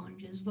gave the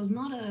sponges was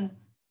not a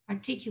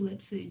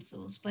particulate food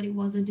source, but it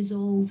was a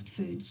dissolved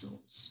food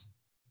source.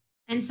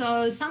 And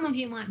so some of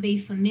you might be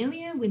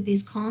familiar with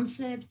this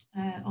concept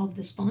of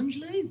the sponge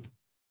loop.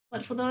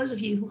 But for those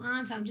of you who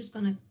aren't, I'm just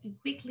going to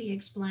quickly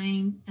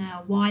explain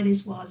why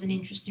this was an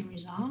interesting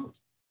result.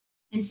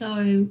 And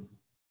so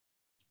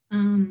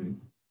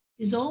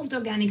dissolved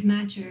organic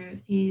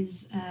matter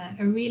is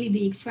a really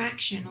big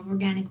fraction of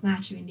organic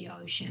matter in the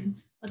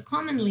ocean. But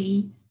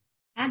commonly,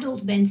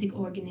 adult benthic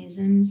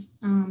organisms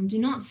do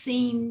not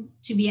seem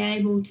to be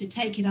able to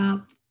take it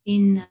up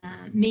in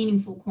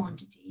meaningful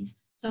quantities.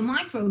 So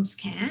microbes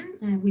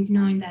can, we've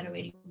known that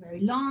already for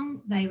very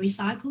long. They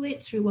recycle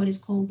it through what is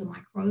called the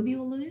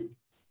microbial loop.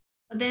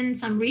 But then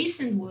some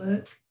recent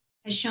work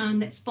has shown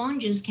that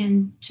sponges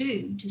can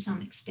too, to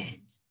some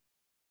extent.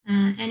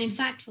 And in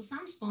fact, for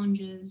some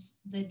sponges,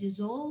 the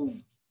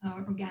dissolved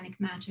organic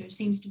matter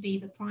seems to be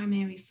the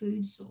primary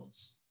food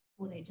source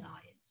for their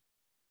diet.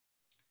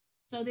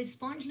 So this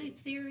sponge loop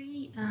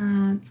theory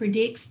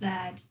predicts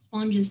that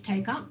sponges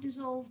take up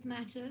dissolved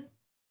matter,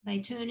 they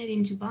turn it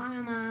into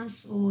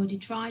biomass or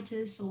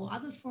detritus or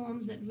other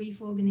forms that reef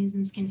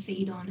organisms can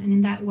feed on. And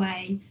in that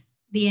way,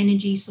 the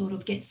energy sort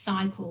of gets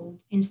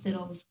cycled instead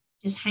of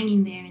just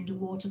hanging there in the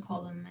water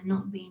column and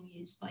not being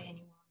used by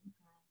anyone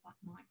but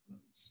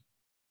microbes.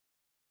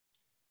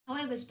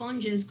 However,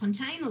 sponges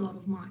contain a lot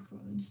of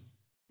microbes.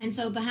 And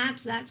so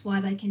perhaps that's why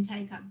they can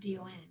take up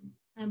DOM.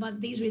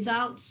 But these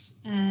results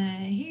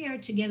here,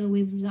 together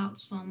with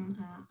results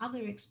from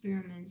other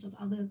experiments of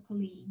other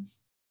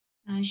colleagues,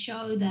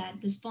 show that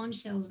the sponge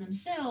cells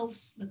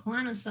themselves, the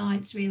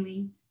choanocytes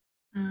really,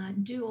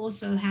 do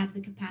also have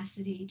the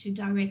capacity to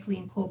directly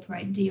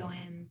incorporate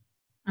DOM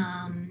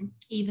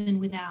even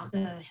without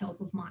the help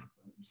of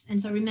microbes.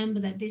 And so remember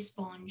that this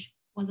sponge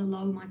was a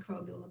low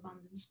microbial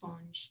abundant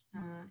sponge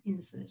in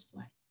the first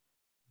place.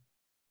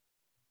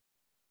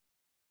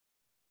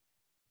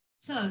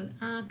 So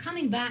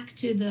coming back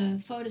to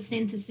the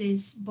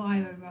photosynthesis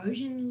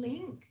bioerosion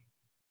link.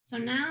 So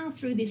now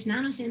through this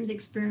nanosims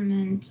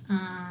experiment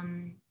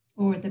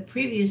or the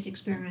previous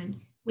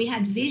experiment, we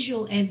had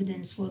visual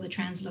evidence for the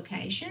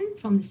translocation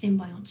from the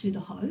symbiont to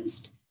the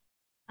host,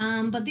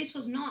 but this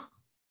was not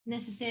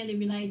necessarily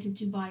related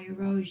to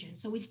bioerosion.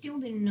 So we still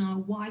didn't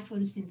know why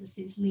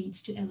photosynthesis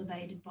leads to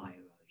elevated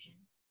bioerosion.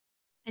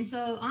 And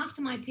so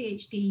after my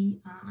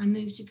PhD, I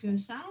moved to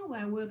Curacao, where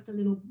I worked a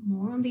little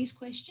more on these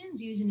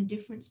questions using a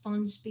different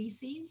sponge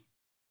species,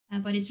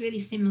 but it's really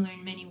similar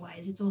in many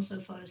ways. It's also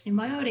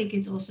photosymbiotic,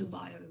 it's also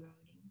bioeroding.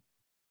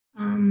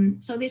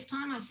 So this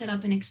time I set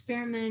up an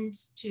experiment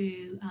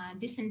to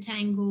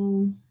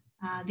disentangle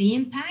the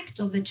impact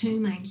of the two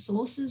main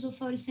sources of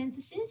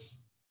photosynthesis,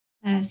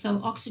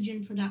 so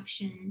oxygen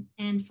production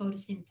and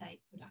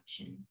photosynthate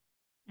production.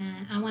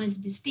 I wanted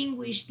to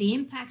distinguish the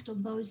impact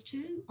of those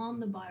two on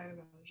the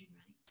bioerosion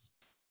rates.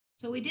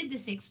 So we did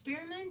this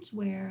experiment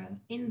where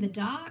in the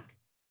dark,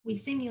 we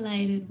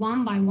simulated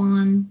one by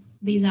one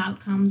these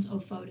outcomes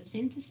of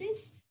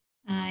photosynthesis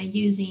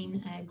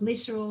using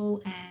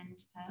glycerol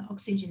and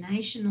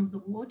oxygenation of the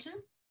water.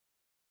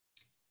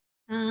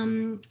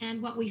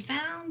 And what we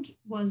found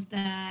was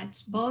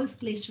that both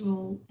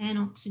glycerol and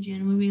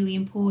oxygen were really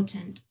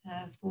important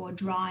for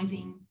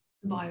driving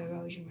the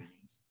bioerosion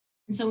rates.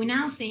 And so we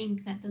now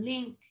think that the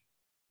link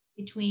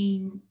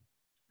between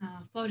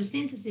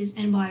photosynthesis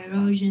and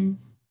bioerosion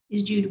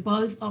is due to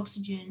both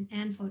oxygen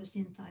and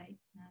photosynthate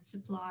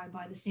supply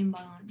by the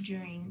symbiont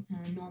during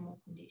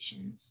normal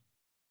conditions.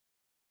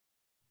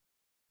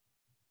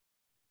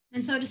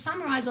 And so to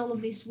summarize all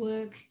of this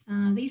work,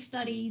 these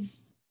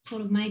studies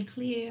sort of made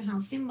clear how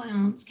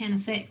symbionts can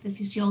affect the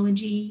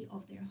physiology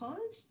of their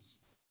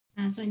hosts.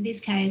 So in this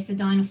case, the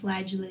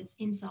dinoflagellates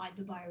inside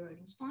the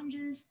bioeroding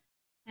sponges.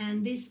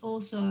 And this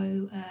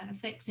also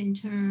affects in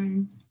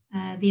turn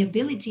the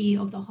ability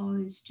of the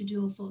host to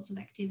do all sorts of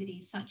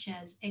activities such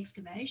as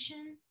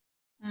excavation.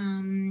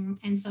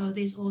 And so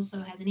this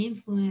also has an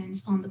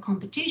influence on the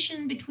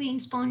competition between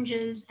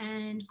sponges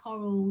and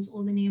corals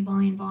or the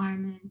nearby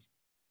environment,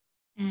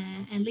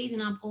 and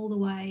leading up all the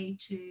way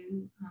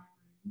to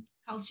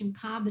calcium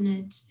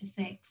carbonate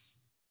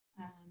effects,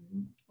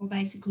 or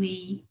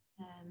basically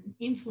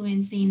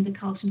influencing the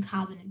calcium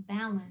carbonate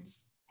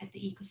balance at the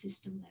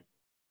ecosystem level.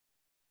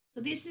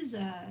 So this is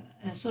a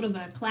sort of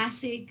a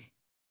classic,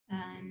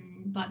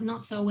 but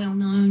not so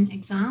well-known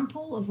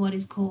example of what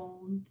is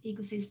called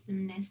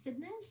ecosystem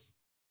nestedness.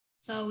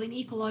 So in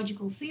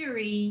ecological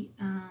theory,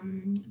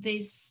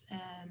 this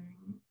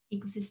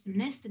ecosystem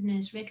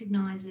nestedness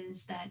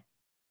recognizes that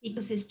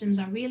ecosystems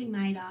are really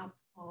made up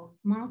of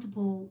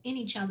multiple in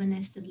each other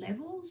nested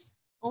levels,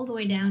 all the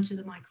way down to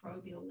the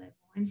microbial level.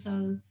 And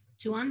so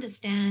to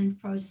understand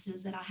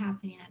processes that are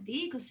happening at the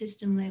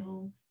ecosystem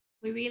level,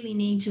 we really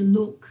need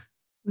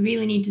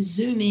to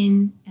zoom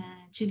in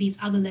to these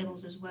other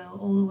levels as well,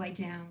 all the way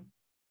down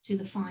to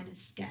the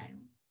finest scale.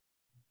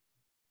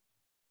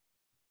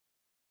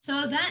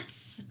 So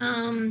that's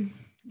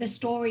the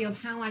story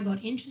of how I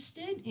got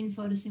interested in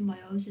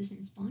photosymbiosis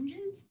in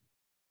sponges.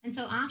 And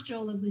so after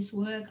all of this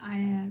work,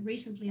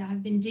 recently I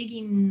have been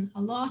digging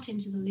a lot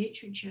into the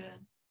literature,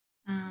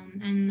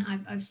 and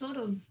I've sort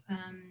of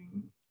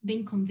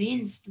been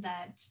convinced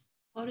that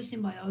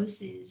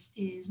photosymbiosis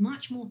is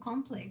much more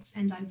complex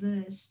and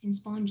diverse in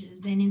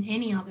sponges than in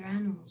any other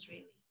animals,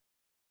 really.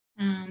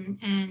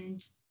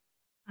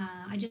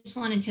 I just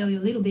want to tell you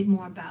a little bit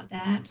more about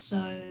that.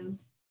 So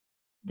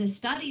the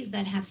studies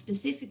that have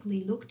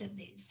specifically looked at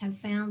this have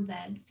found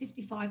that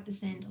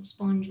 55% of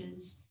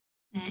sponges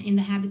in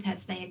the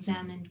habitats they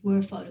examined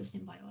were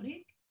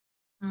photosymbiotic.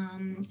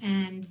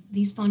 And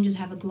these sponges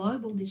have a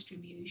global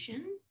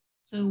distribution.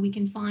 So we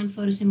can find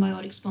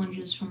photosymbiotic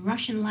sponges from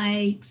Russian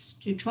lakes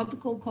to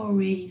tropical coral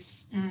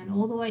reefs and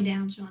all the way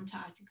down to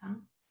Antarctica.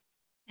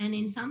 And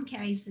in some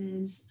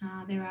cases,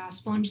 there are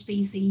sponge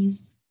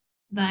species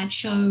that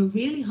show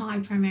really high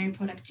primary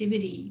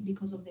productivity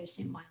because of their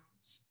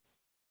symbionts.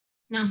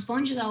 Now,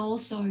 sponges are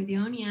also the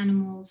only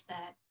animals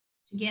that,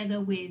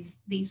 together with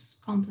these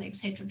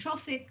complex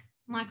heterotrophic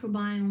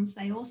microbiomes,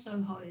 they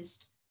also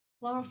host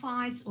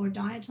chlorophytes or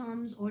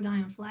diatoms or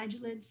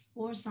dinoflagellates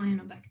or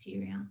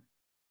cyanobacteria.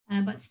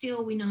 But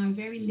still, we know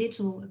very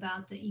little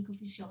about the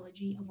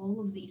ecophysiology of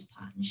all of these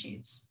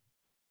partnerships.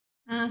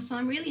 So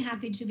I'm really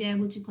happy to be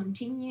able to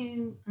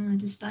continue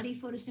to study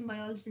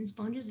photosymbiosis in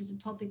sponges. It's a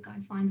topic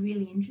I find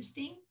really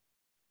interesting.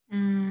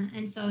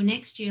 And so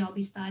next year I'll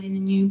be starting a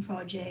new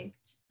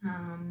project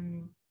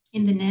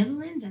in the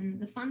Netherlands, and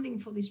the funding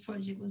for this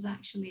project was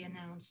actually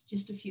announced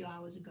just a few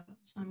hours ago.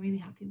 So I'm really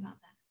happy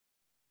about that.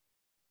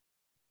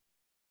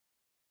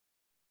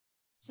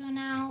 So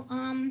now,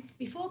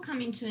 before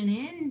coming to an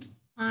end,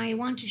 I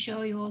want to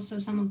show you also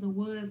some of the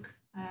work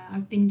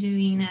I've been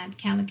doing at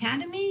Cal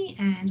Academy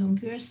and on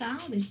Curacao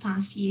this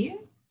past year.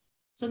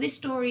 So this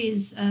story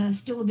is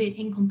still a bit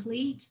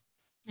incomplete.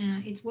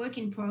 It's work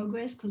in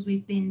progress because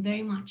we've been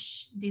very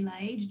much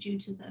delayed due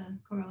to the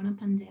corona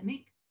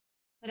pandemic.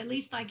 But at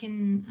least I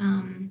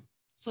can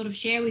sort of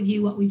share with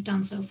you what we've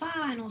done so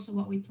far and also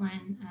what we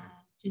plan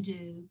to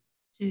do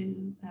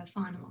to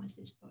finalize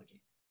this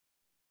project.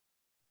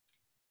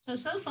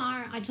 So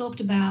far I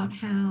talked about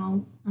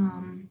how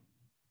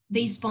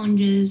these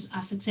sponges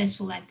are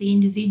successful at the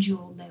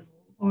individual level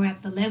or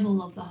at the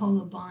level of the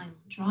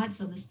holobionts, right?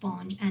 So the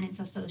sponge and its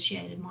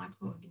associated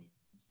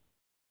microorganisms.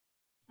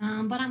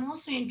 But I'm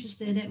also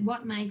interested at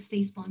what makes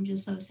these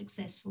sponges so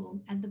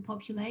successful at the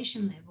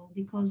population level,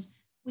 because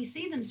we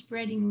see them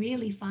spreading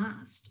really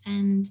fast.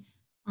 And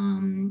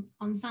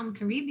on some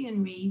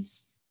Caribbean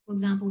reefs, for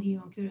example,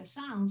 here on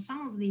Curacao,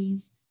 some of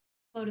these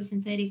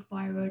photosynthetic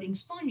bioeroding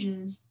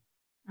sponges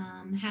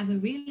have a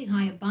really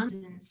high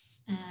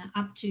abundance,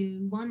 up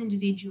to 1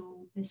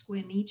 individual per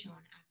square meter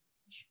on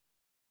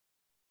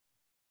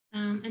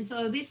average. And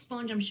so this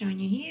sponge I'm showing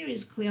you here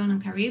is Cleona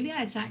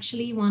caribia. It's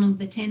actually one of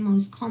the 10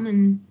 most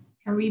common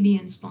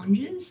Caribbean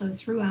sponges, so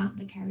throughout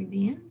the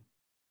Caribbean.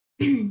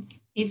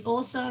 It's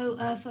also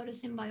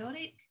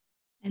photosymbiotic.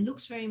 It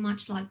looks very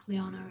much like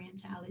Cleona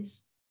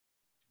orientalis,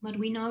 but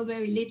we know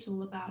very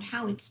little about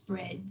how it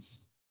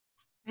spreads.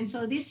 And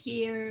so this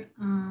year,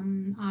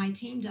 I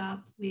teamed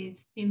up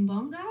with Pim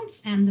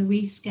Bongarts and the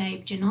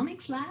Reefscape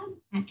Genomics Lab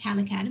at Cal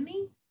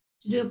Academy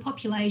to do a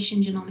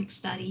population genomic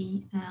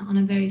study on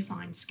a very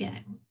fine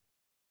scale.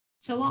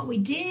 So what we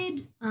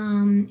did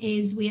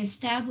is we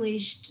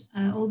established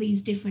all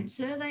these different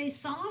survey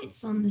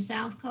sites on the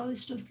south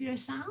coast of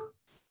Curacao,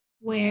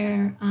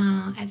 where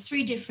at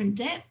 3 different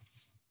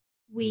depths,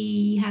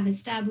 we have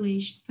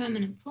established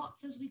permanent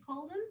plots, as we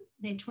call them.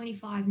 They're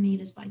 25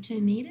 meters by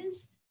 2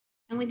 meters.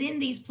 And within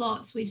these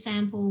plots, we've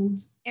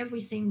sampled every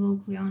single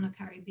Cleona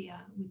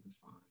caribia we could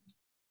find.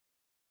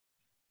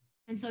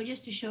 And so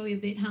just to show you a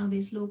bit how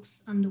this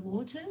looks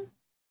underwater,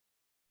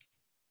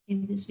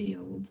 if this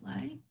video will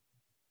play.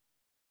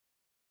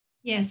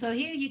 Yeah, so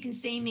here you can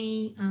see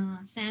me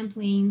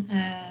sampling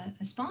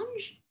a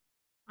sponge.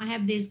 I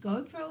have this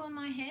GoPro on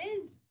my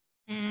head,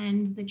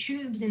 and the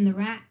tubes in the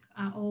rack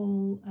are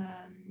all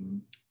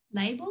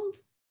labeled.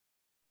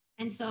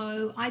 And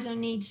so I don't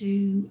need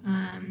to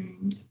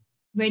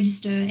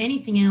register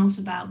anything else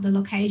about the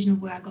location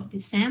of where I got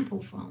this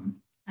sample from.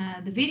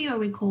 The video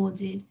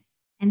records it.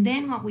 And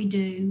then what we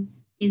do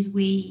is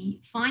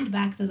we find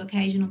back the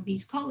location of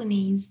these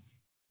colonies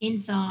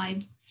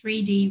inside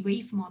 3D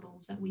reef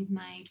models that we've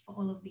made for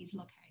all of these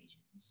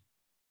locations.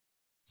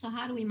 So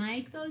how do we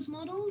make those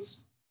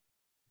models?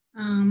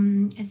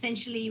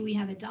 Essentially, we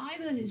have a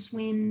diver who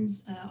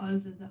swims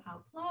over our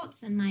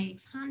plots and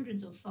makes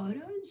hundreds of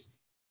photos.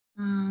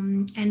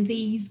 And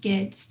these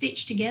get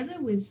stitched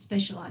together with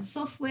specialized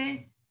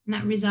software, and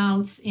that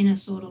results in a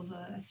sort of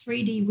a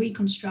 3D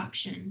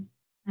reconstruction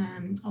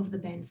of the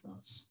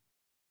benthos.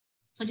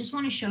 So I just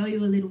want to show you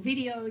a little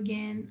video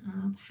again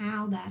of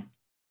how that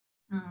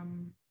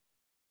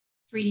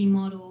 3D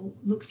model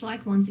looks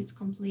like once it's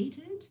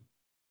completed.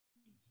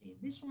 Let's see if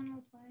this one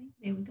will play.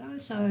 There we go.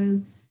 So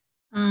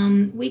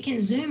we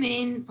can zoom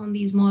in on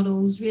these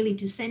models really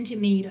to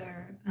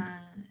centimeter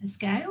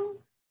scale.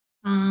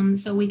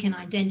 So we can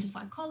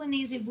identify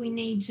colonies if we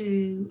need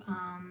to.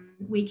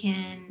 We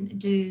can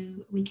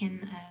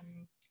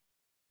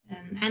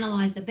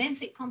analyze the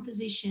benthic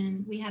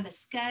composition. We have a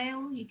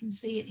scale, you can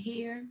see it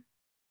here.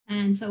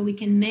 And so we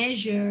can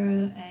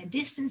measure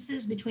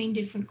distances between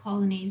different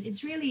colonies.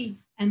 It's really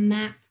a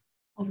map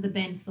of the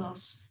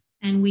benthos,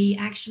 and we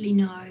actually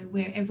know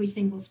where every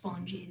single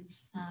sponge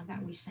is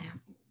that we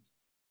sampled.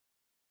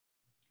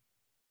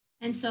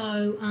 And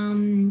so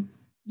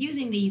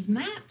using these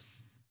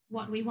maps,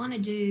 what we want to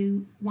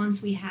do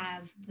once we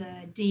have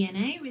the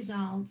DNA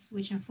results,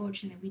 which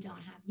unfortunately we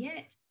don't have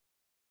yet,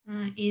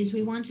 is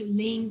we want to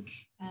link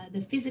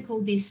the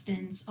physical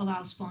distance of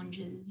our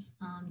sponges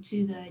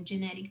to the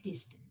genetic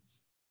distance.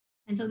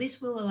 And so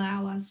this will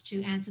allow us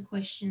to answer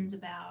questions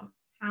about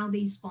how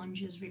these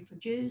sponges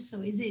reproduce.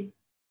 So is it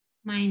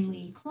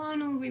mainly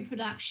clonal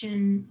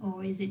reproduction,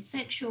 or is it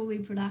sexual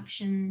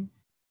reproduction?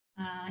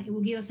 It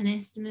will give us an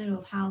estimate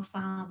of how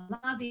far the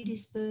larvae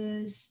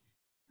disperse.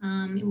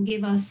 It will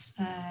give us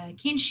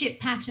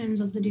kinship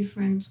patterns of the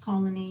different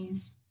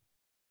colonies.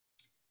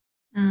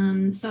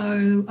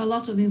 So a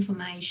lot of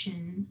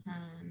information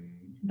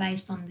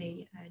based on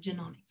the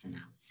genomics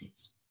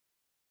analysis.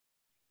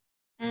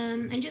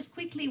 And just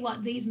quickly,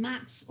 what these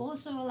maps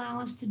also allow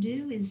us to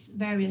do is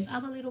various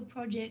other little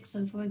projects.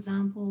 So for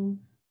example,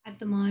 at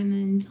the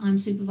moment, I'm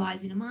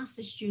supervising a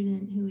master's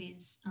student who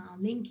is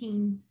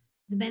linking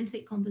the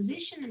benthic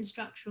composition and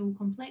structural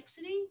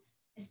complexity,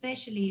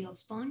 especially of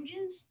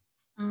sponges,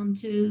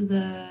 to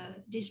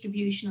the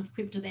distribution of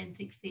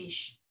cryptobenthic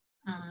fish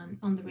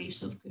on the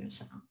reefs of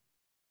Curacao.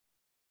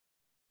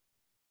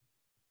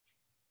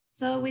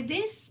 So with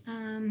this,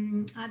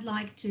 I'd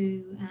like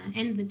to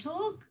end the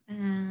talk.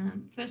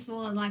 First of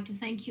all, I'd like to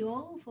thank you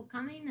all for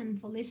coming and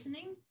for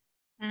listening.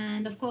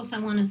 And of course, I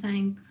want to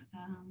thank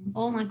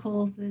all my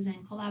co-authors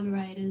and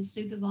collaborators,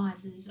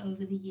 supervisors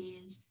over the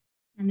years.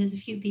 And there's a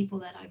few people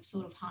that I've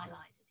sort of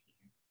highlighted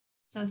here.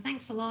 So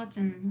thanks a lot,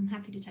 and I'm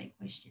happy to take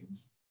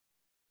questions.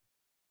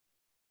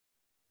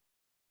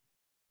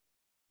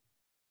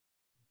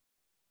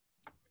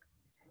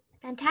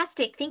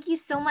 Fantastic. Thank you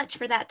so much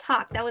for that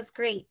talk. That was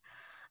great.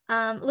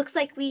 Looks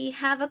like we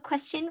have a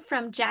question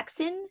from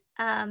Jackson.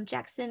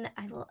 Jackson,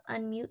 I will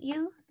unmute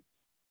you.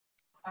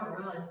 Oh,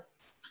 really?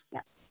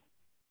 Yep.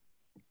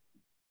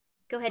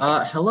 Go ahead,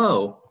 Jackson.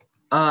 Hello.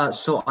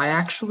 So I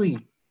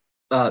actually,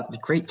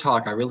 great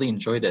talk. I really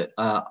enjoyed it.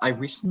 I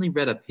recently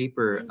read a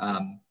paper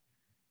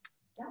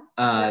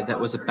that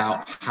was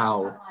about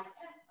how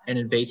an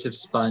invasive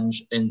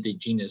sponge in the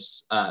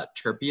genus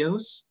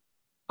Terpios,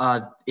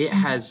 it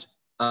has,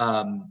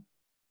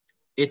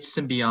 its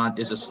symbiont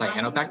is a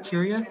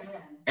cyanobacteria,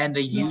 and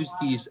they use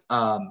these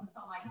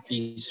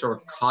sort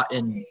of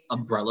cotton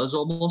umbrellas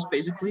almost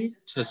basically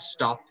to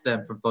stop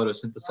them from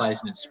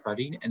photosynthesizing and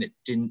spreading, and it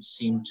didn't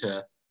seem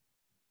to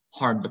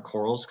harm the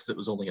corals because it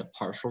was only a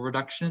partial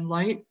reduction in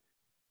light.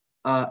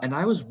 And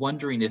I was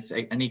wondering if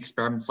any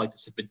experiments like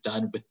this have been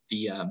done with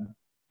the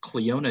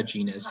Cleona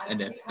genus,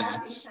 and if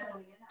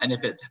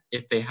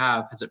they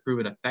have, has it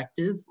proven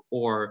effective,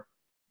 or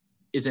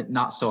is it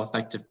not so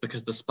effective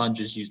because the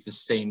sponges use the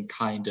same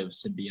kind of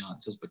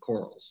symbionts as the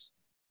corals?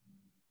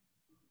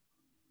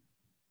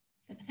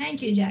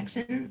 Thank you,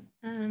 Jackson.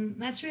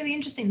 That's really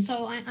interesting.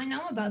 So I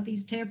know about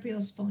these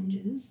Terpios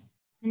sponges,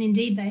 and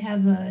indeed they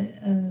have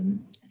a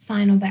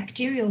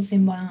cyanobacterial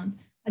symbiont.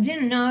 I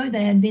didn't know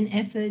there had been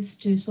efforts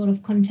to sort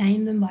of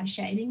contain them by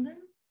shading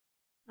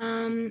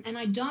them. And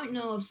I don't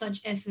know of such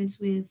efforts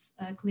with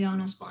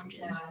Cleona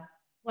sponges.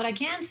 What I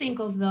can think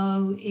of,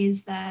 though,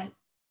 is that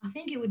I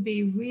think it would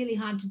be really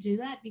hard to do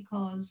that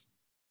because,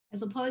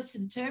 as opposed to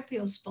the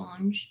Terpios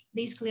sponge,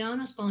 these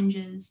Cleona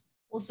sponges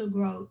also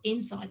grow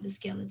inside the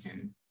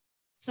skeleton.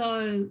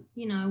 So,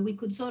 you know, we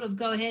could sort of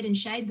go ahead and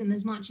shade them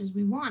as much as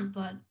we want,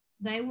 but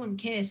they wouldn't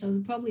care.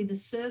 So probably the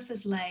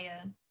surface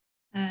layer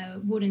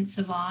wouldn't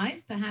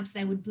survive. Perhaps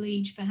they would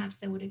bleach, perhaps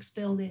they would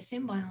expel their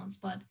symbionts,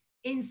 but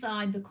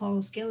inside the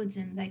coral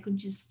skeleton, they could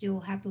just still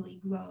happily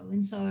grow.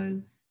 And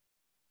so,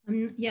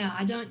 yeah,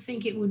 I don't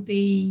think it would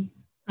be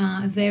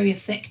a very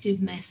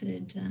effective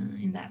method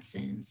in that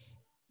sense.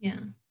 Yeah.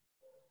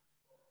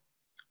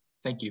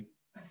 Thank you.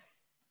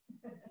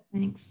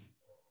 Thanks.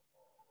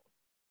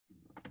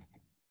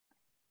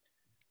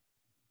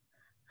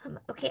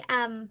 Okay.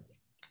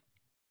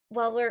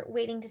 While we're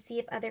waiting to see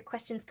if other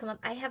questions come up,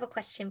 I have a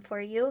question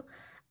for you.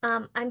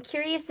 I'm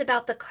curious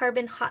about the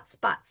carbon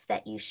hotspots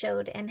that you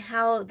showed and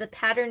how the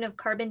pattern of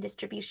carbon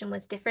distribution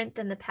was different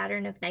than the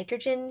pattern of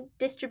nitrogen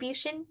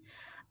distribution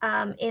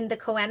in the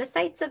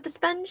choanocytes of the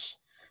sponge.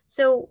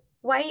 So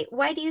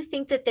why do you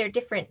think that they're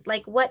different?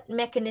 Like, what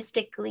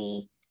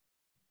mechanistically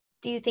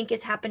do you think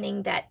is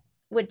happening that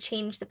would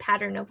change the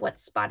pattern of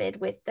what's spotted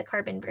with the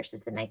carbon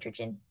versus the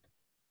nitrogen?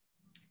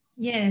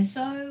 Yeah,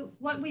 so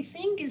what we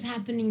think is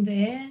happening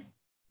there,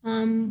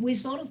 we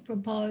sort of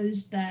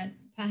proposed that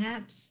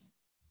perhaps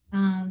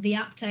the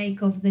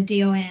uptake of the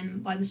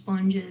DOM by the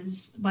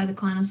sponges, by the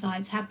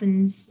choanocytes,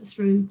 happens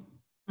through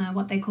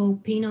what they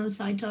call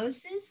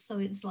pinocytosis. So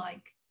it's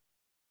like,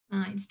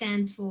 it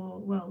stands for,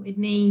 well, it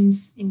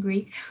means in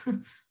Greek,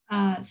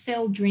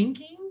 cell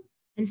drinking.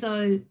 And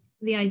so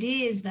the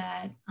idea is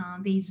that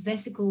these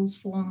vesicles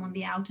form on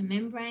the outer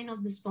membrane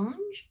of the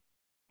sponge,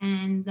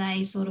 and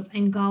they sort of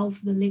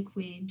engulf the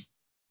liquid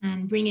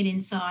and bring it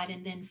inside,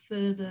 and then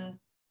further,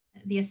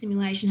 the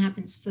assimilation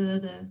happens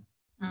further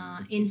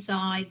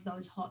inside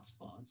those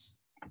hotspots.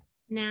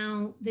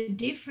 Now, the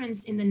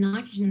difference in the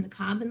nitrogen and the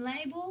carbon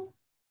label,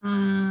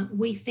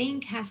 we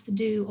think has to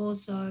do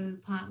also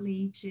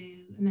partly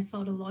to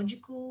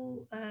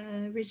methodological,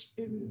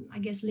 I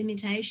guess,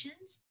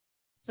 limitations.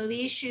 So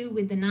the issue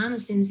with the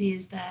nanosims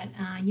is that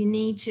you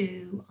need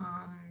to,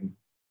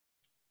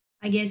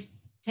 I guess,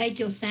 take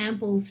your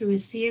sample through a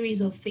series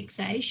of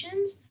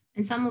fixations,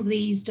 and some of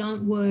these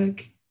don't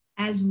work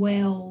as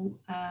well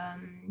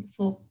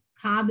for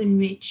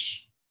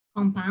carbon-rich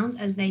compounds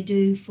as they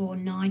do for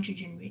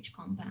nitrogen-rich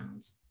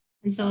compounds.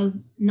 And so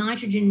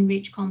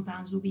nitrogen-rich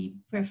compounds will be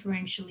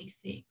preferentially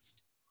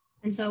fixed.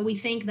 And so we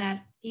think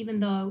that even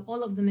though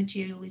all of the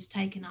material is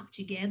taken up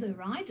together,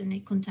 right, and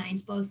it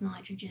contains both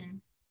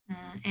nitrogen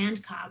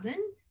and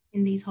carbon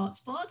in these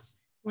hotspots,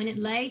 when it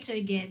later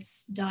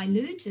gets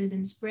diluted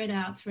and spread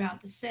out throughout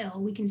the cell,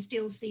 we can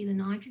still see the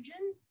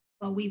nitrogen,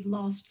 but we've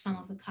lost some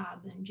of the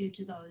carbon due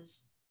to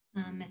those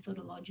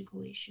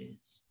methodological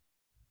issues.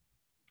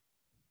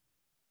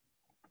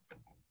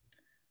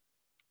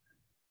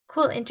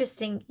 Cool,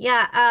 interesting.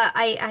 Yeah,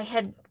 I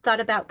had thought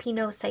about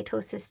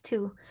pinocytosis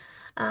too.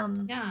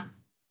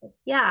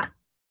 Yeah.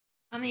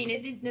 I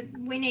mean,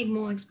 we need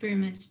more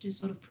experiments to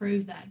sort of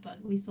prove that,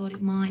 but we thought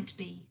it might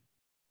be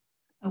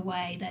a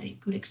way that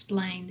it could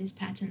explain this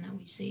pattern that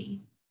we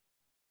see.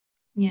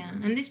 Yeah,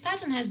 and this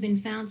pattern has been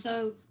found.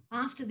 So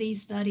after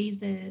these studies,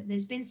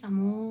 there's been some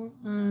more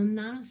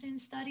nanosim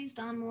studies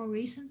done more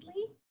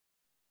recently,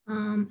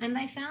 and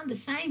they found the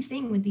same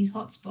thing with these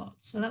hotspots.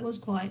 So that was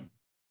quite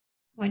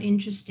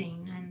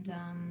interesting.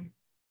 And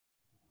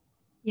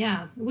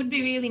yeah, it would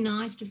be really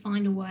nice to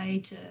find a way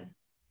to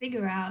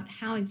figure out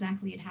how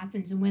exactly it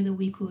happens and whether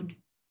we could,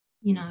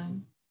 you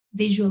know,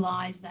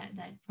 visualize that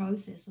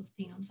process of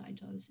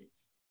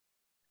pinocytosis.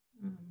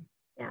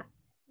 Yeah,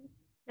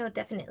 no,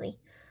 definitely.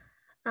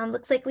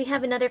 Looks like we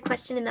have another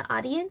question in the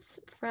audience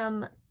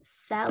from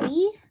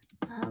Sally.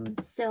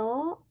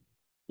 So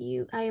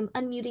I am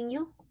unmuting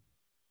you.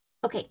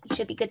 Okay, you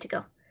should be good to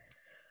go.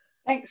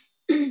 Thanks.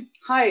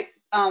 Hi,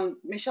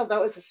 Michelle,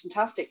 that was a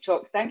fantastic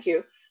talk. Thank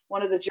you.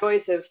 One of the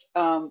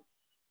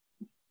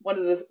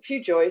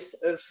few joys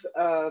of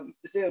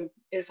Zoom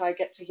is I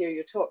get to hear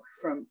you talk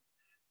from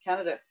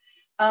Canada.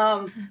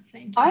 I'm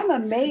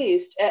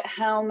amazed at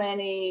how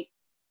many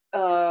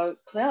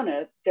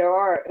Cleona there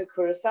are at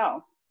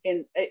Curacao.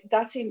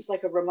 That seems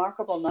like a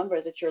remarkable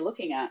number that you're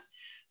looking at.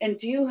 And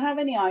do you have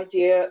any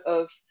idea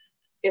of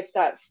if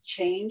that's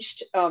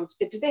changed?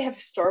 Do they have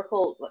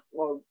historical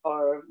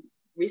or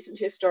recent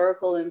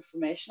historical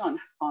information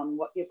on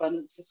what the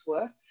abundances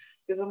were?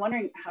 Because I'm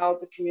wondering how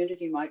the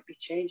community might be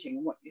changing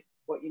and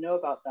what you know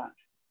about that.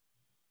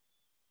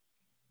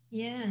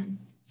 Yeah,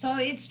 so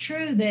it's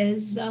true,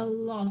 there's a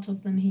lot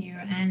of them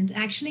here, and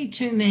actually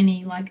too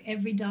many. Like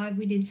every dive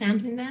we did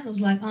sampling that, I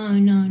was like, oh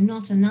no,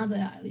 not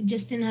another. I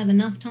just didn't have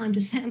enough time to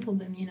sample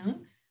them, you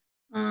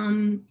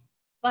know.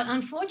 But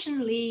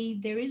unfortunately,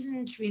 there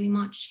isn't really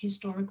much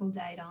historical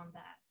data on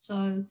that.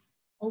 So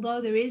although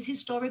there is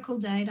historical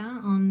data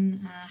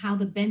on how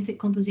the benthic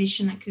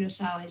composition at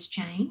Curacao has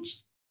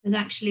changed, there's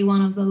actually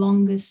one of the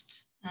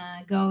longest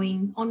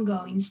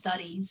ongoing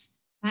studies.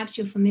 Perhaps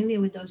you're familiar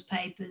with those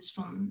papers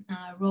from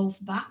Rolf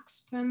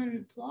Bach's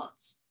permanent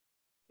plots.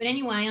 But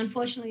anyway,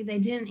 unfortunately, they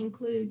didn't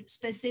include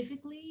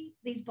specifically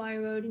these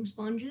bioeroding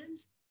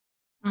sponges.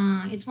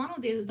 It's one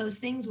of those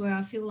things where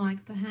I feel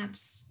like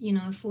perhaps,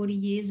 40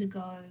 years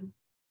ago,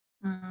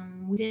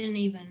 We didn't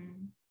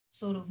even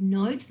sort of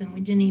note them.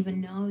 We didn't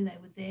even know they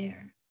were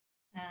there,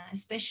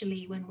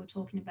 especially when we're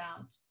talking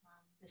about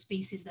the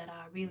species that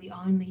are really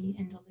only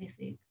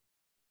endolithic.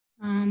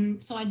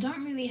 So I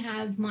don't really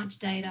have much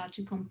data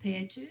to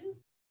compare to.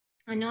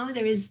 I know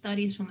there is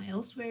studies from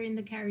elsewhere in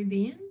the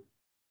Caribbean,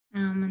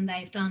 and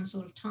they've done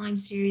sort of time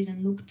series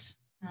and looked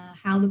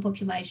how the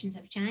populations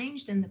have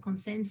changed, and the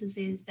consensus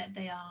is that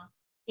they are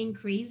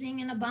increasing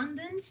in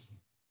abundance.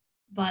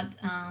 But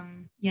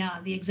yeah,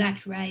 the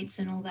exact rates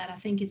and all that, I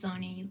think it's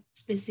only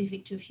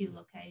specific to a few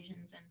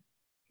locations, and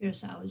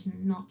Curacao is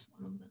not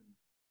one of them.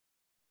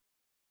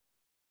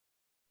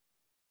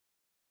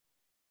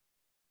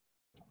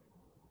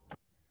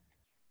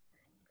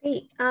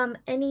 Great.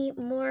 Any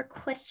more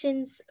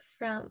questions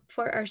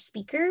for our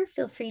speaker?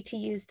 Feel free to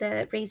use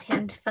the raise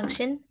hand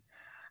function.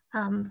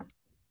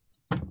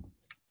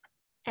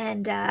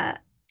 And I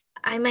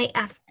might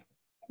ask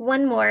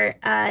one more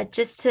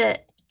just to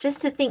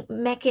think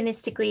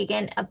mechanistically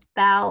again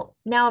about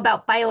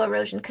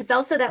bioerosion, because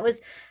also that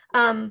was,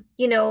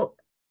 you know,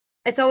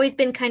 it's always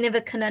been kind of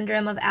a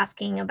conundrum of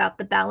asking about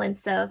the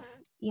balance of,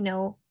 you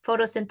know,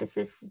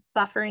 photosynthesis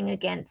buffering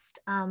against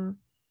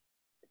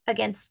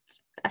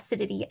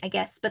acidity, I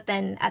guess, but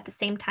then at the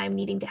same time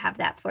needing to have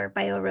that for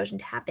bioerosion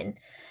to happen.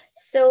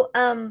 So,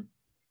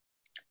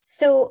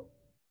 so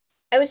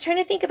I was trying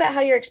to think about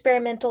how your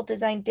experimental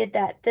design did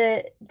that.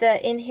 The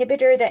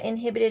inhibitor that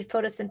inhibited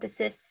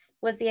photosynthesis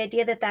was the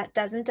idea that that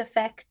doesn't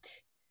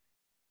affect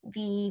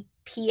the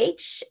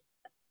pH,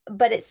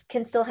 but it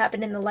can still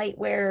happen in the light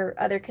where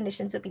other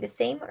conditions would be the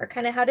same, or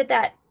kind of how did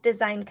that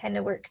design kind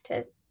of work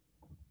to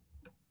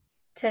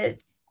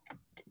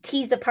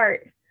tease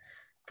apart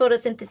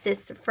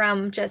photosynthesis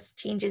from just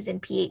changes in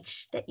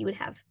pH that you would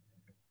have?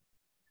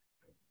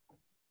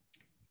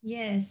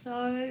 Yeah,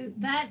 so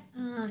that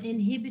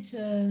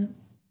inhibitor,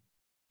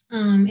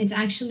 it's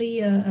actually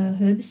a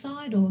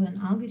herbicide or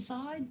an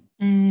algicide.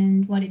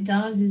 And what it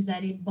does is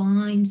that it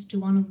binds to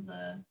one of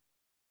the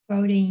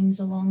proteins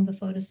along the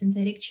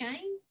photosynthetic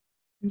chain.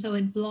 And so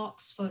it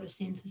blocks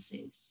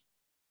photosynthesis.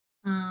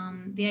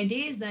 The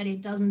idea is that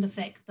it doesn't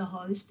affect the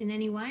host in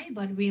any way,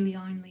 but really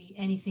only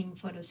anything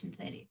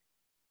photosynthetic.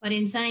 But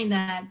in saying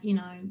that, you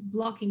know,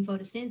 blocking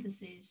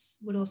photosynthesis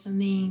would also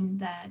mean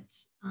that,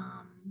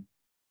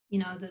 you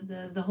know,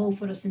 the whole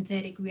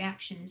photosynthetic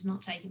reaction is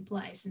not taking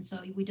place. And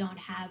so we don't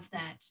have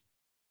that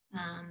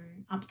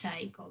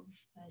uptake of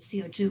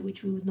CO2,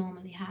 which we would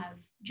normally have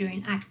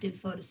during active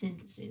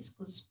photosynthesis,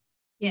 because,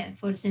 yeah,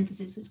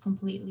 photosynthesis is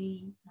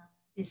completely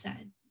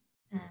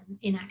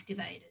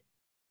inactivated.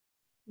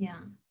 Yeah.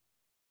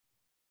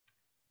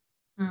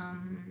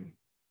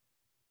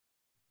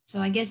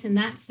 So I guess in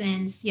that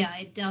sense, yeah,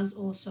 it does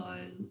also,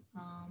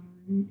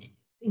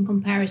 in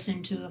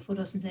comparison to a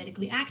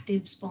photosynthetically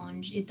active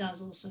sponge, it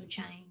does also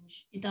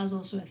change. It does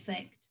also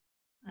affect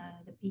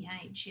the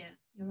pH. Yeah,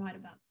 you're right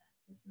about that,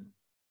 definitely.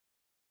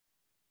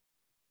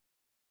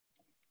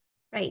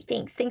 Right,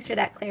 thanks for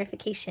that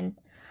clarification.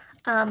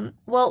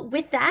 Well,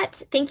 with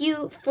that, thank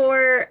you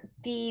for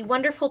the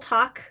wonderful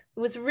talk. It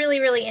was really,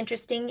 really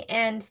interesting.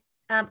 And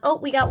oh,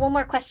 we got one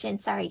more question.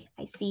 Sorry,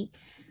 I see.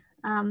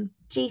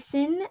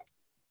 Jason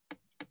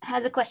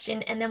has a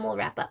question and then we'll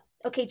wrap up.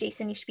 Okay,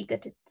 Jason, you should be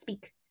good to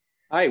speak.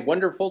 Hi,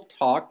 wonderful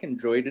talk.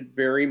 Enjoyed it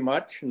very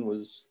much and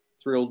was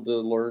thrilled to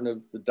learn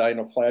of the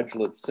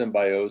dinoflagellate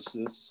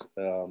symbiosis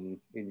in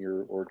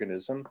your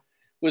organism.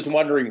 Was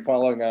wondering,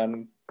 following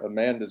on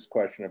Amanda's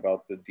question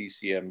about the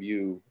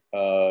DCMU,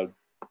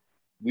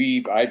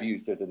 I've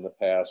used it in the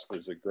past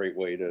as a great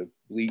way to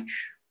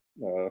bleach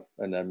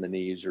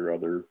anemones or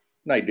other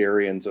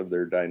cnidarians of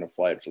their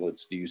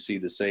dinoflagellates. Do you see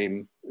the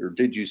same, or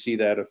did you see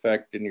that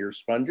effect in your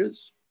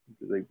sponges?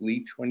 Do they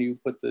bleach when you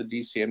put the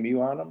DCMU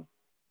on them?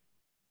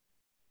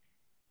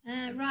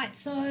 Right,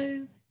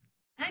 so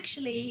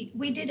actually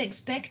we did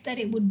expect that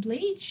it would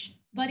bleach,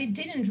 but it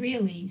didn't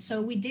really. So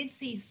we did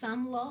see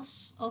some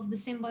loss of the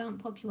symbiont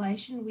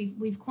population.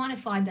 We've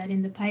quantified that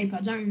in the paper.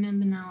 I don't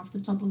remember now off the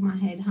top of my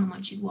head how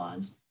much it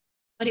was,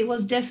 but it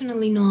was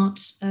definitely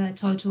not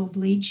total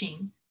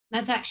bleaching.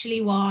 That's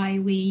actually why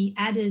we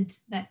added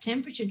that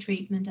temperature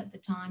treatment at the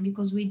time,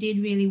 because we did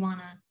really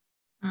want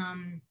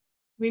to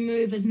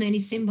remove as many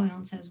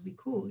symbionts as we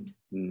could.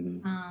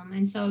 Mm-hmm.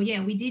 And so,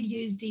 yeah, we did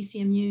use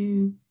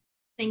DCMU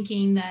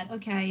thinking that,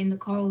 okay, in the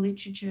coral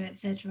literature, et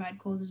cetera, it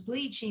causes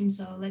bleaching,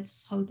 so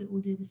let's hope it will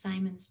do the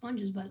same in the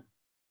sponges, but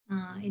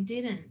it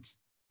didn't.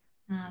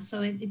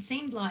 So it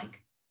seemed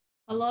like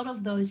a lot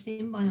of those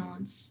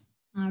symbionts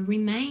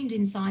remained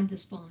inside the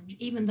sponge,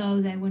 even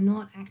though they were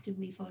not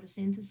actively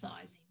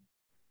photosynthesizing.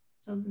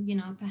 So, you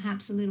know,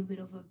 perhaps a little bit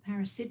of a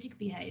parasitic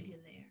behavior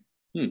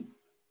there.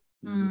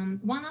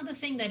 One other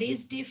thing that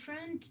is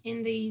different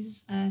in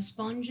these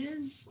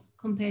sponges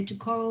compared to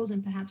corals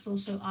and perhaps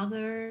also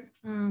other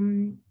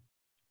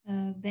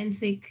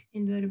benthic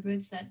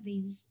invertebrates that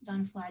these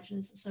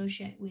dinoflagellates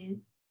associate with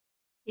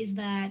is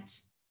that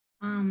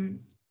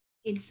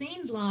it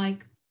seems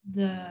like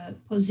the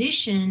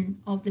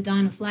position of the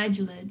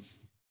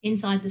dinoflagellates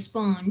inside the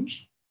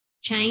sponge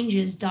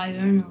changes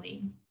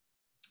diurnally.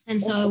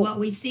 And so what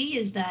we see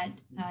is that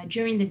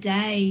during the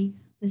day,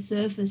 the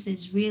surface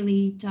is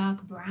really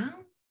dark brown.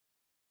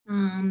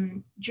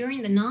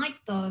 During the night,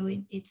 though,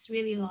 it's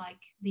really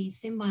like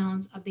these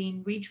symbionts are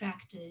being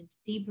retracted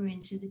deeper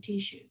into the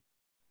tissue.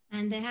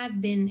 And there have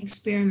been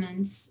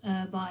experiments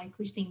by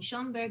Christine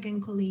Schonberg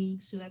and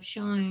colleagues who have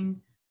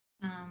shown,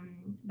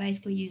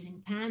 basically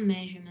using PAM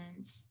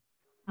measurements,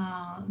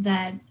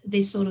 that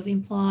this sort of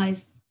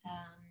implies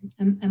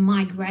a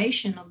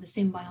migration of the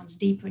symbionts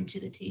deeper into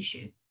the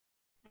tissue.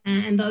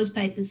 And those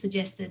papers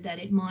suggested that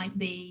it might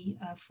be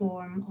a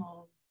form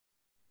of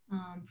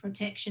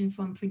protection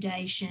from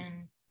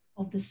predation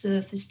of the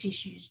surface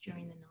tissues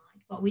during the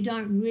night, but we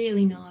don't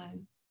really know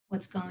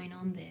what's going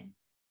on there.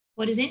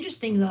 What is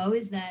interesting, though,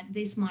 is that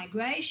this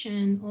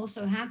migration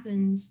also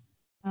happens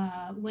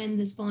when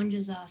the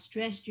sponges are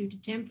stressed due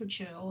to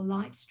temperature or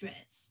light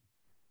stress.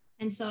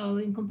 And so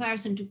in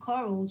comparison to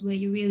corals,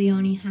 where you really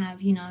only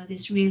have, you know,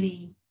 this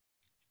really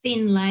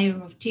thin layer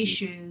of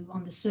tissue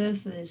on the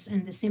surface,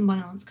 and the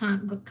symbionts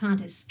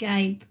can't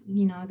escape,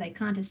 you know, they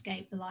can't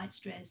escape the light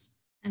stress,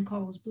 and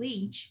corals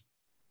bleach.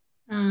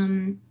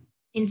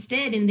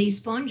 Instead, in these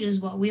sponges,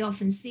 what we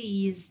often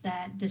see is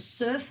that the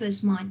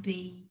surface might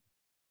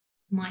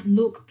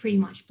look pretty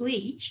much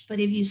bleached, but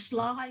if you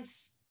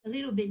slice a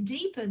little bit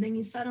deeper, then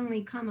you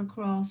suddenly come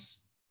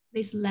across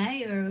this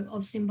layer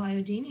of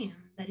symbiodinium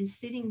that is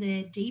sitting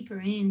there deeper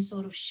in,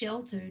 sort of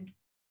sheltered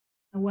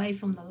away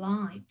from the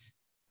light.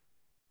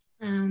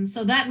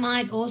 So that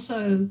might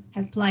also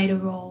have played a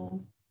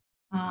role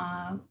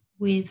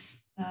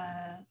with,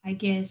 I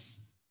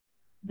guess,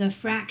 the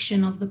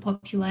fraction of the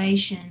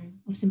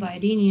population of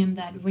symbiodinium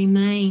that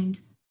remained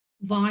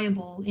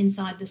viable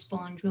inside the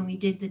sponge when we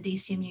did the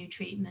DCMU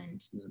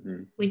treatment,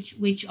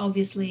 which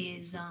obviously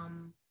is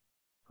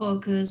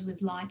co-occurs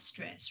with light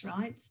stress,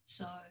 right?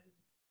 So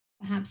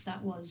perhaps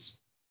that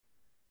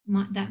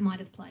might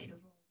have played a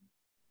role.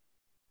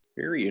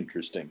 Very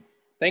interesting.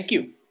 Thank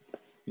you.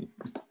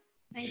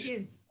 Thank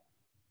you.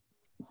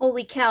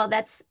 Holy cow,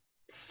 that's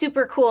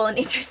super cool and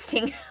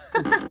interesting.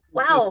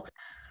 Wow.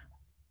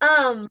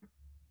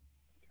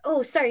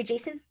 Oh, sorry,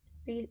 Jason.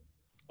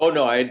 Oh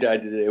no, I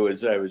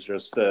was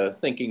just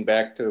thinking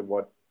back to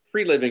what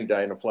free-living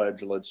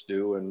dinoflagellates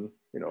do, and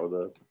you know,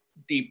 the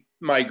deep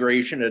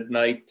migration at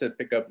night to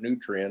pick up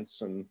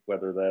nutrients, and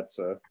whether that's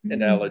an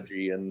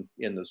analogy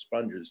in the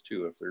sponges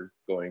too, if they're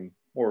going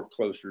more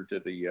closer to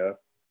the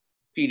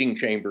feeding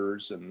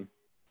chambers and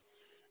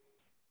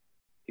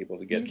able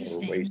to get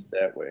more waste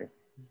that way.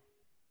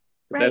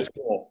 But right. That's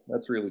cool.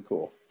 That's really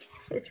cool.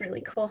 It's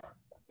really cool.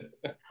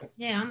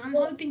 Yeah, I'm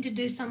hoping to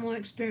do some more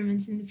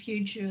experiments in the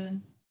future,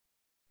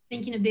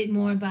 thinking a bit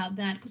more about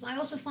that, because I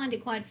also find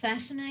it quite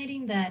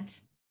fascinating that,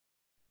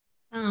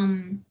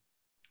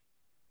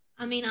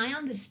 I mean, I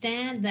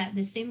understand that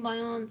the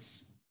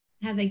symbionts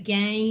have a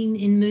gain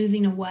in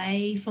moving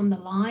away from the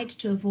light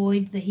to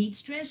avoid the heat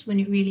stress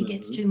when it really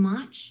gets too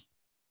much.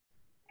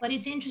 But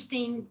it's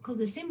interesting because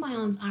the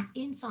symbionts are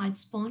inside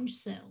sponge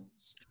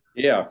cells.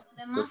 Yeah. So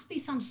there must be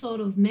some sort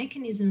of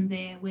mechanism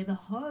there where the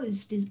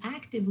host is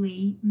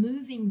actively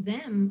moving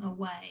them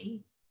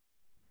away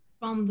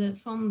from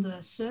the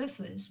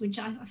surface, which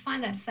I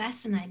find that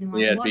fascinating.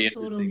 Like, yeah, what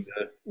sort of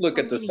look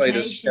at the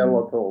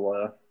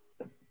cytoskeletal.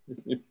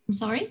 I'm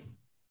sorry?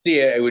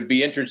 Yeah, it would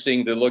be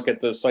interesting to look at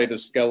the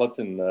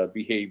cytoskeleton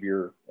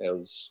behavior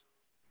as,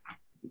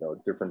 you know,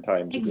 different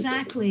times.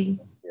 Exactly.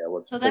 Yeah.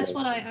 So that's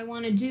what I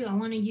want to do. I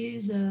want to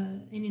use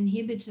an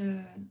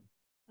inhibitor,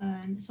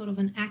 sort of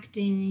an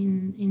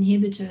actin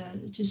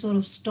inhibitor, to sort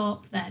of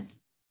stop that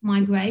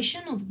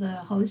migration of the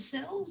host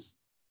cells.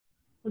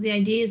 Because the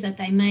idea is that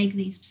they make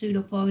these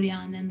pseudopodia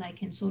and then they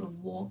can sort of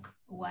walk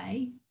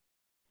away.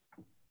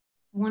 I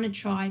want to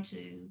try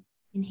to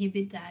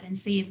inhibit that and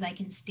see if they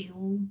can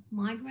still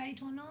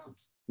migrate or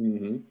not.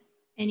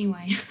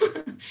 Anyway,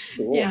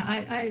 cool. Yeah,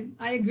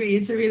 I agree.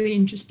 It's a really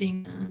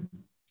interesting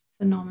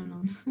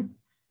phenomenon.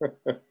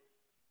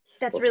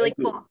 That's really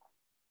cool.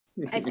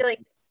 I feel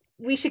like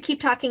we should keep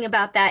talking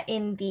about that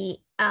in the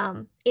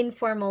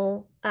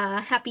informal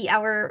happy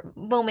hour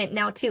moment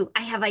now too.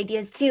 I have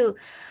ideas too.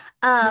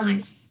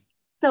 Nice.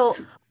 So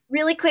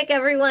really quick,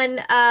 everyone,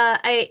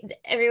 I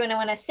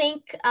want to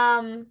thank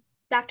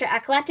Dr.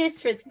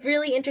 Achlatis for this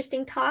really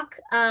interesting talk.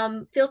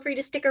 Feel free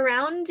to stick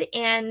around,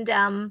 and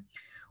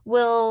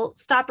we'll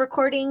stop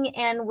recording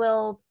and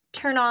we'll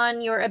turn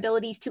on your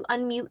abilities to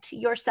unmute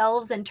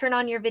yourselves and turn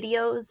on your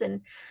videos,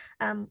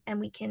 and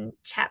we can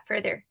chat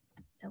further.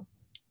 So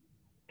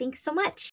thanks so much.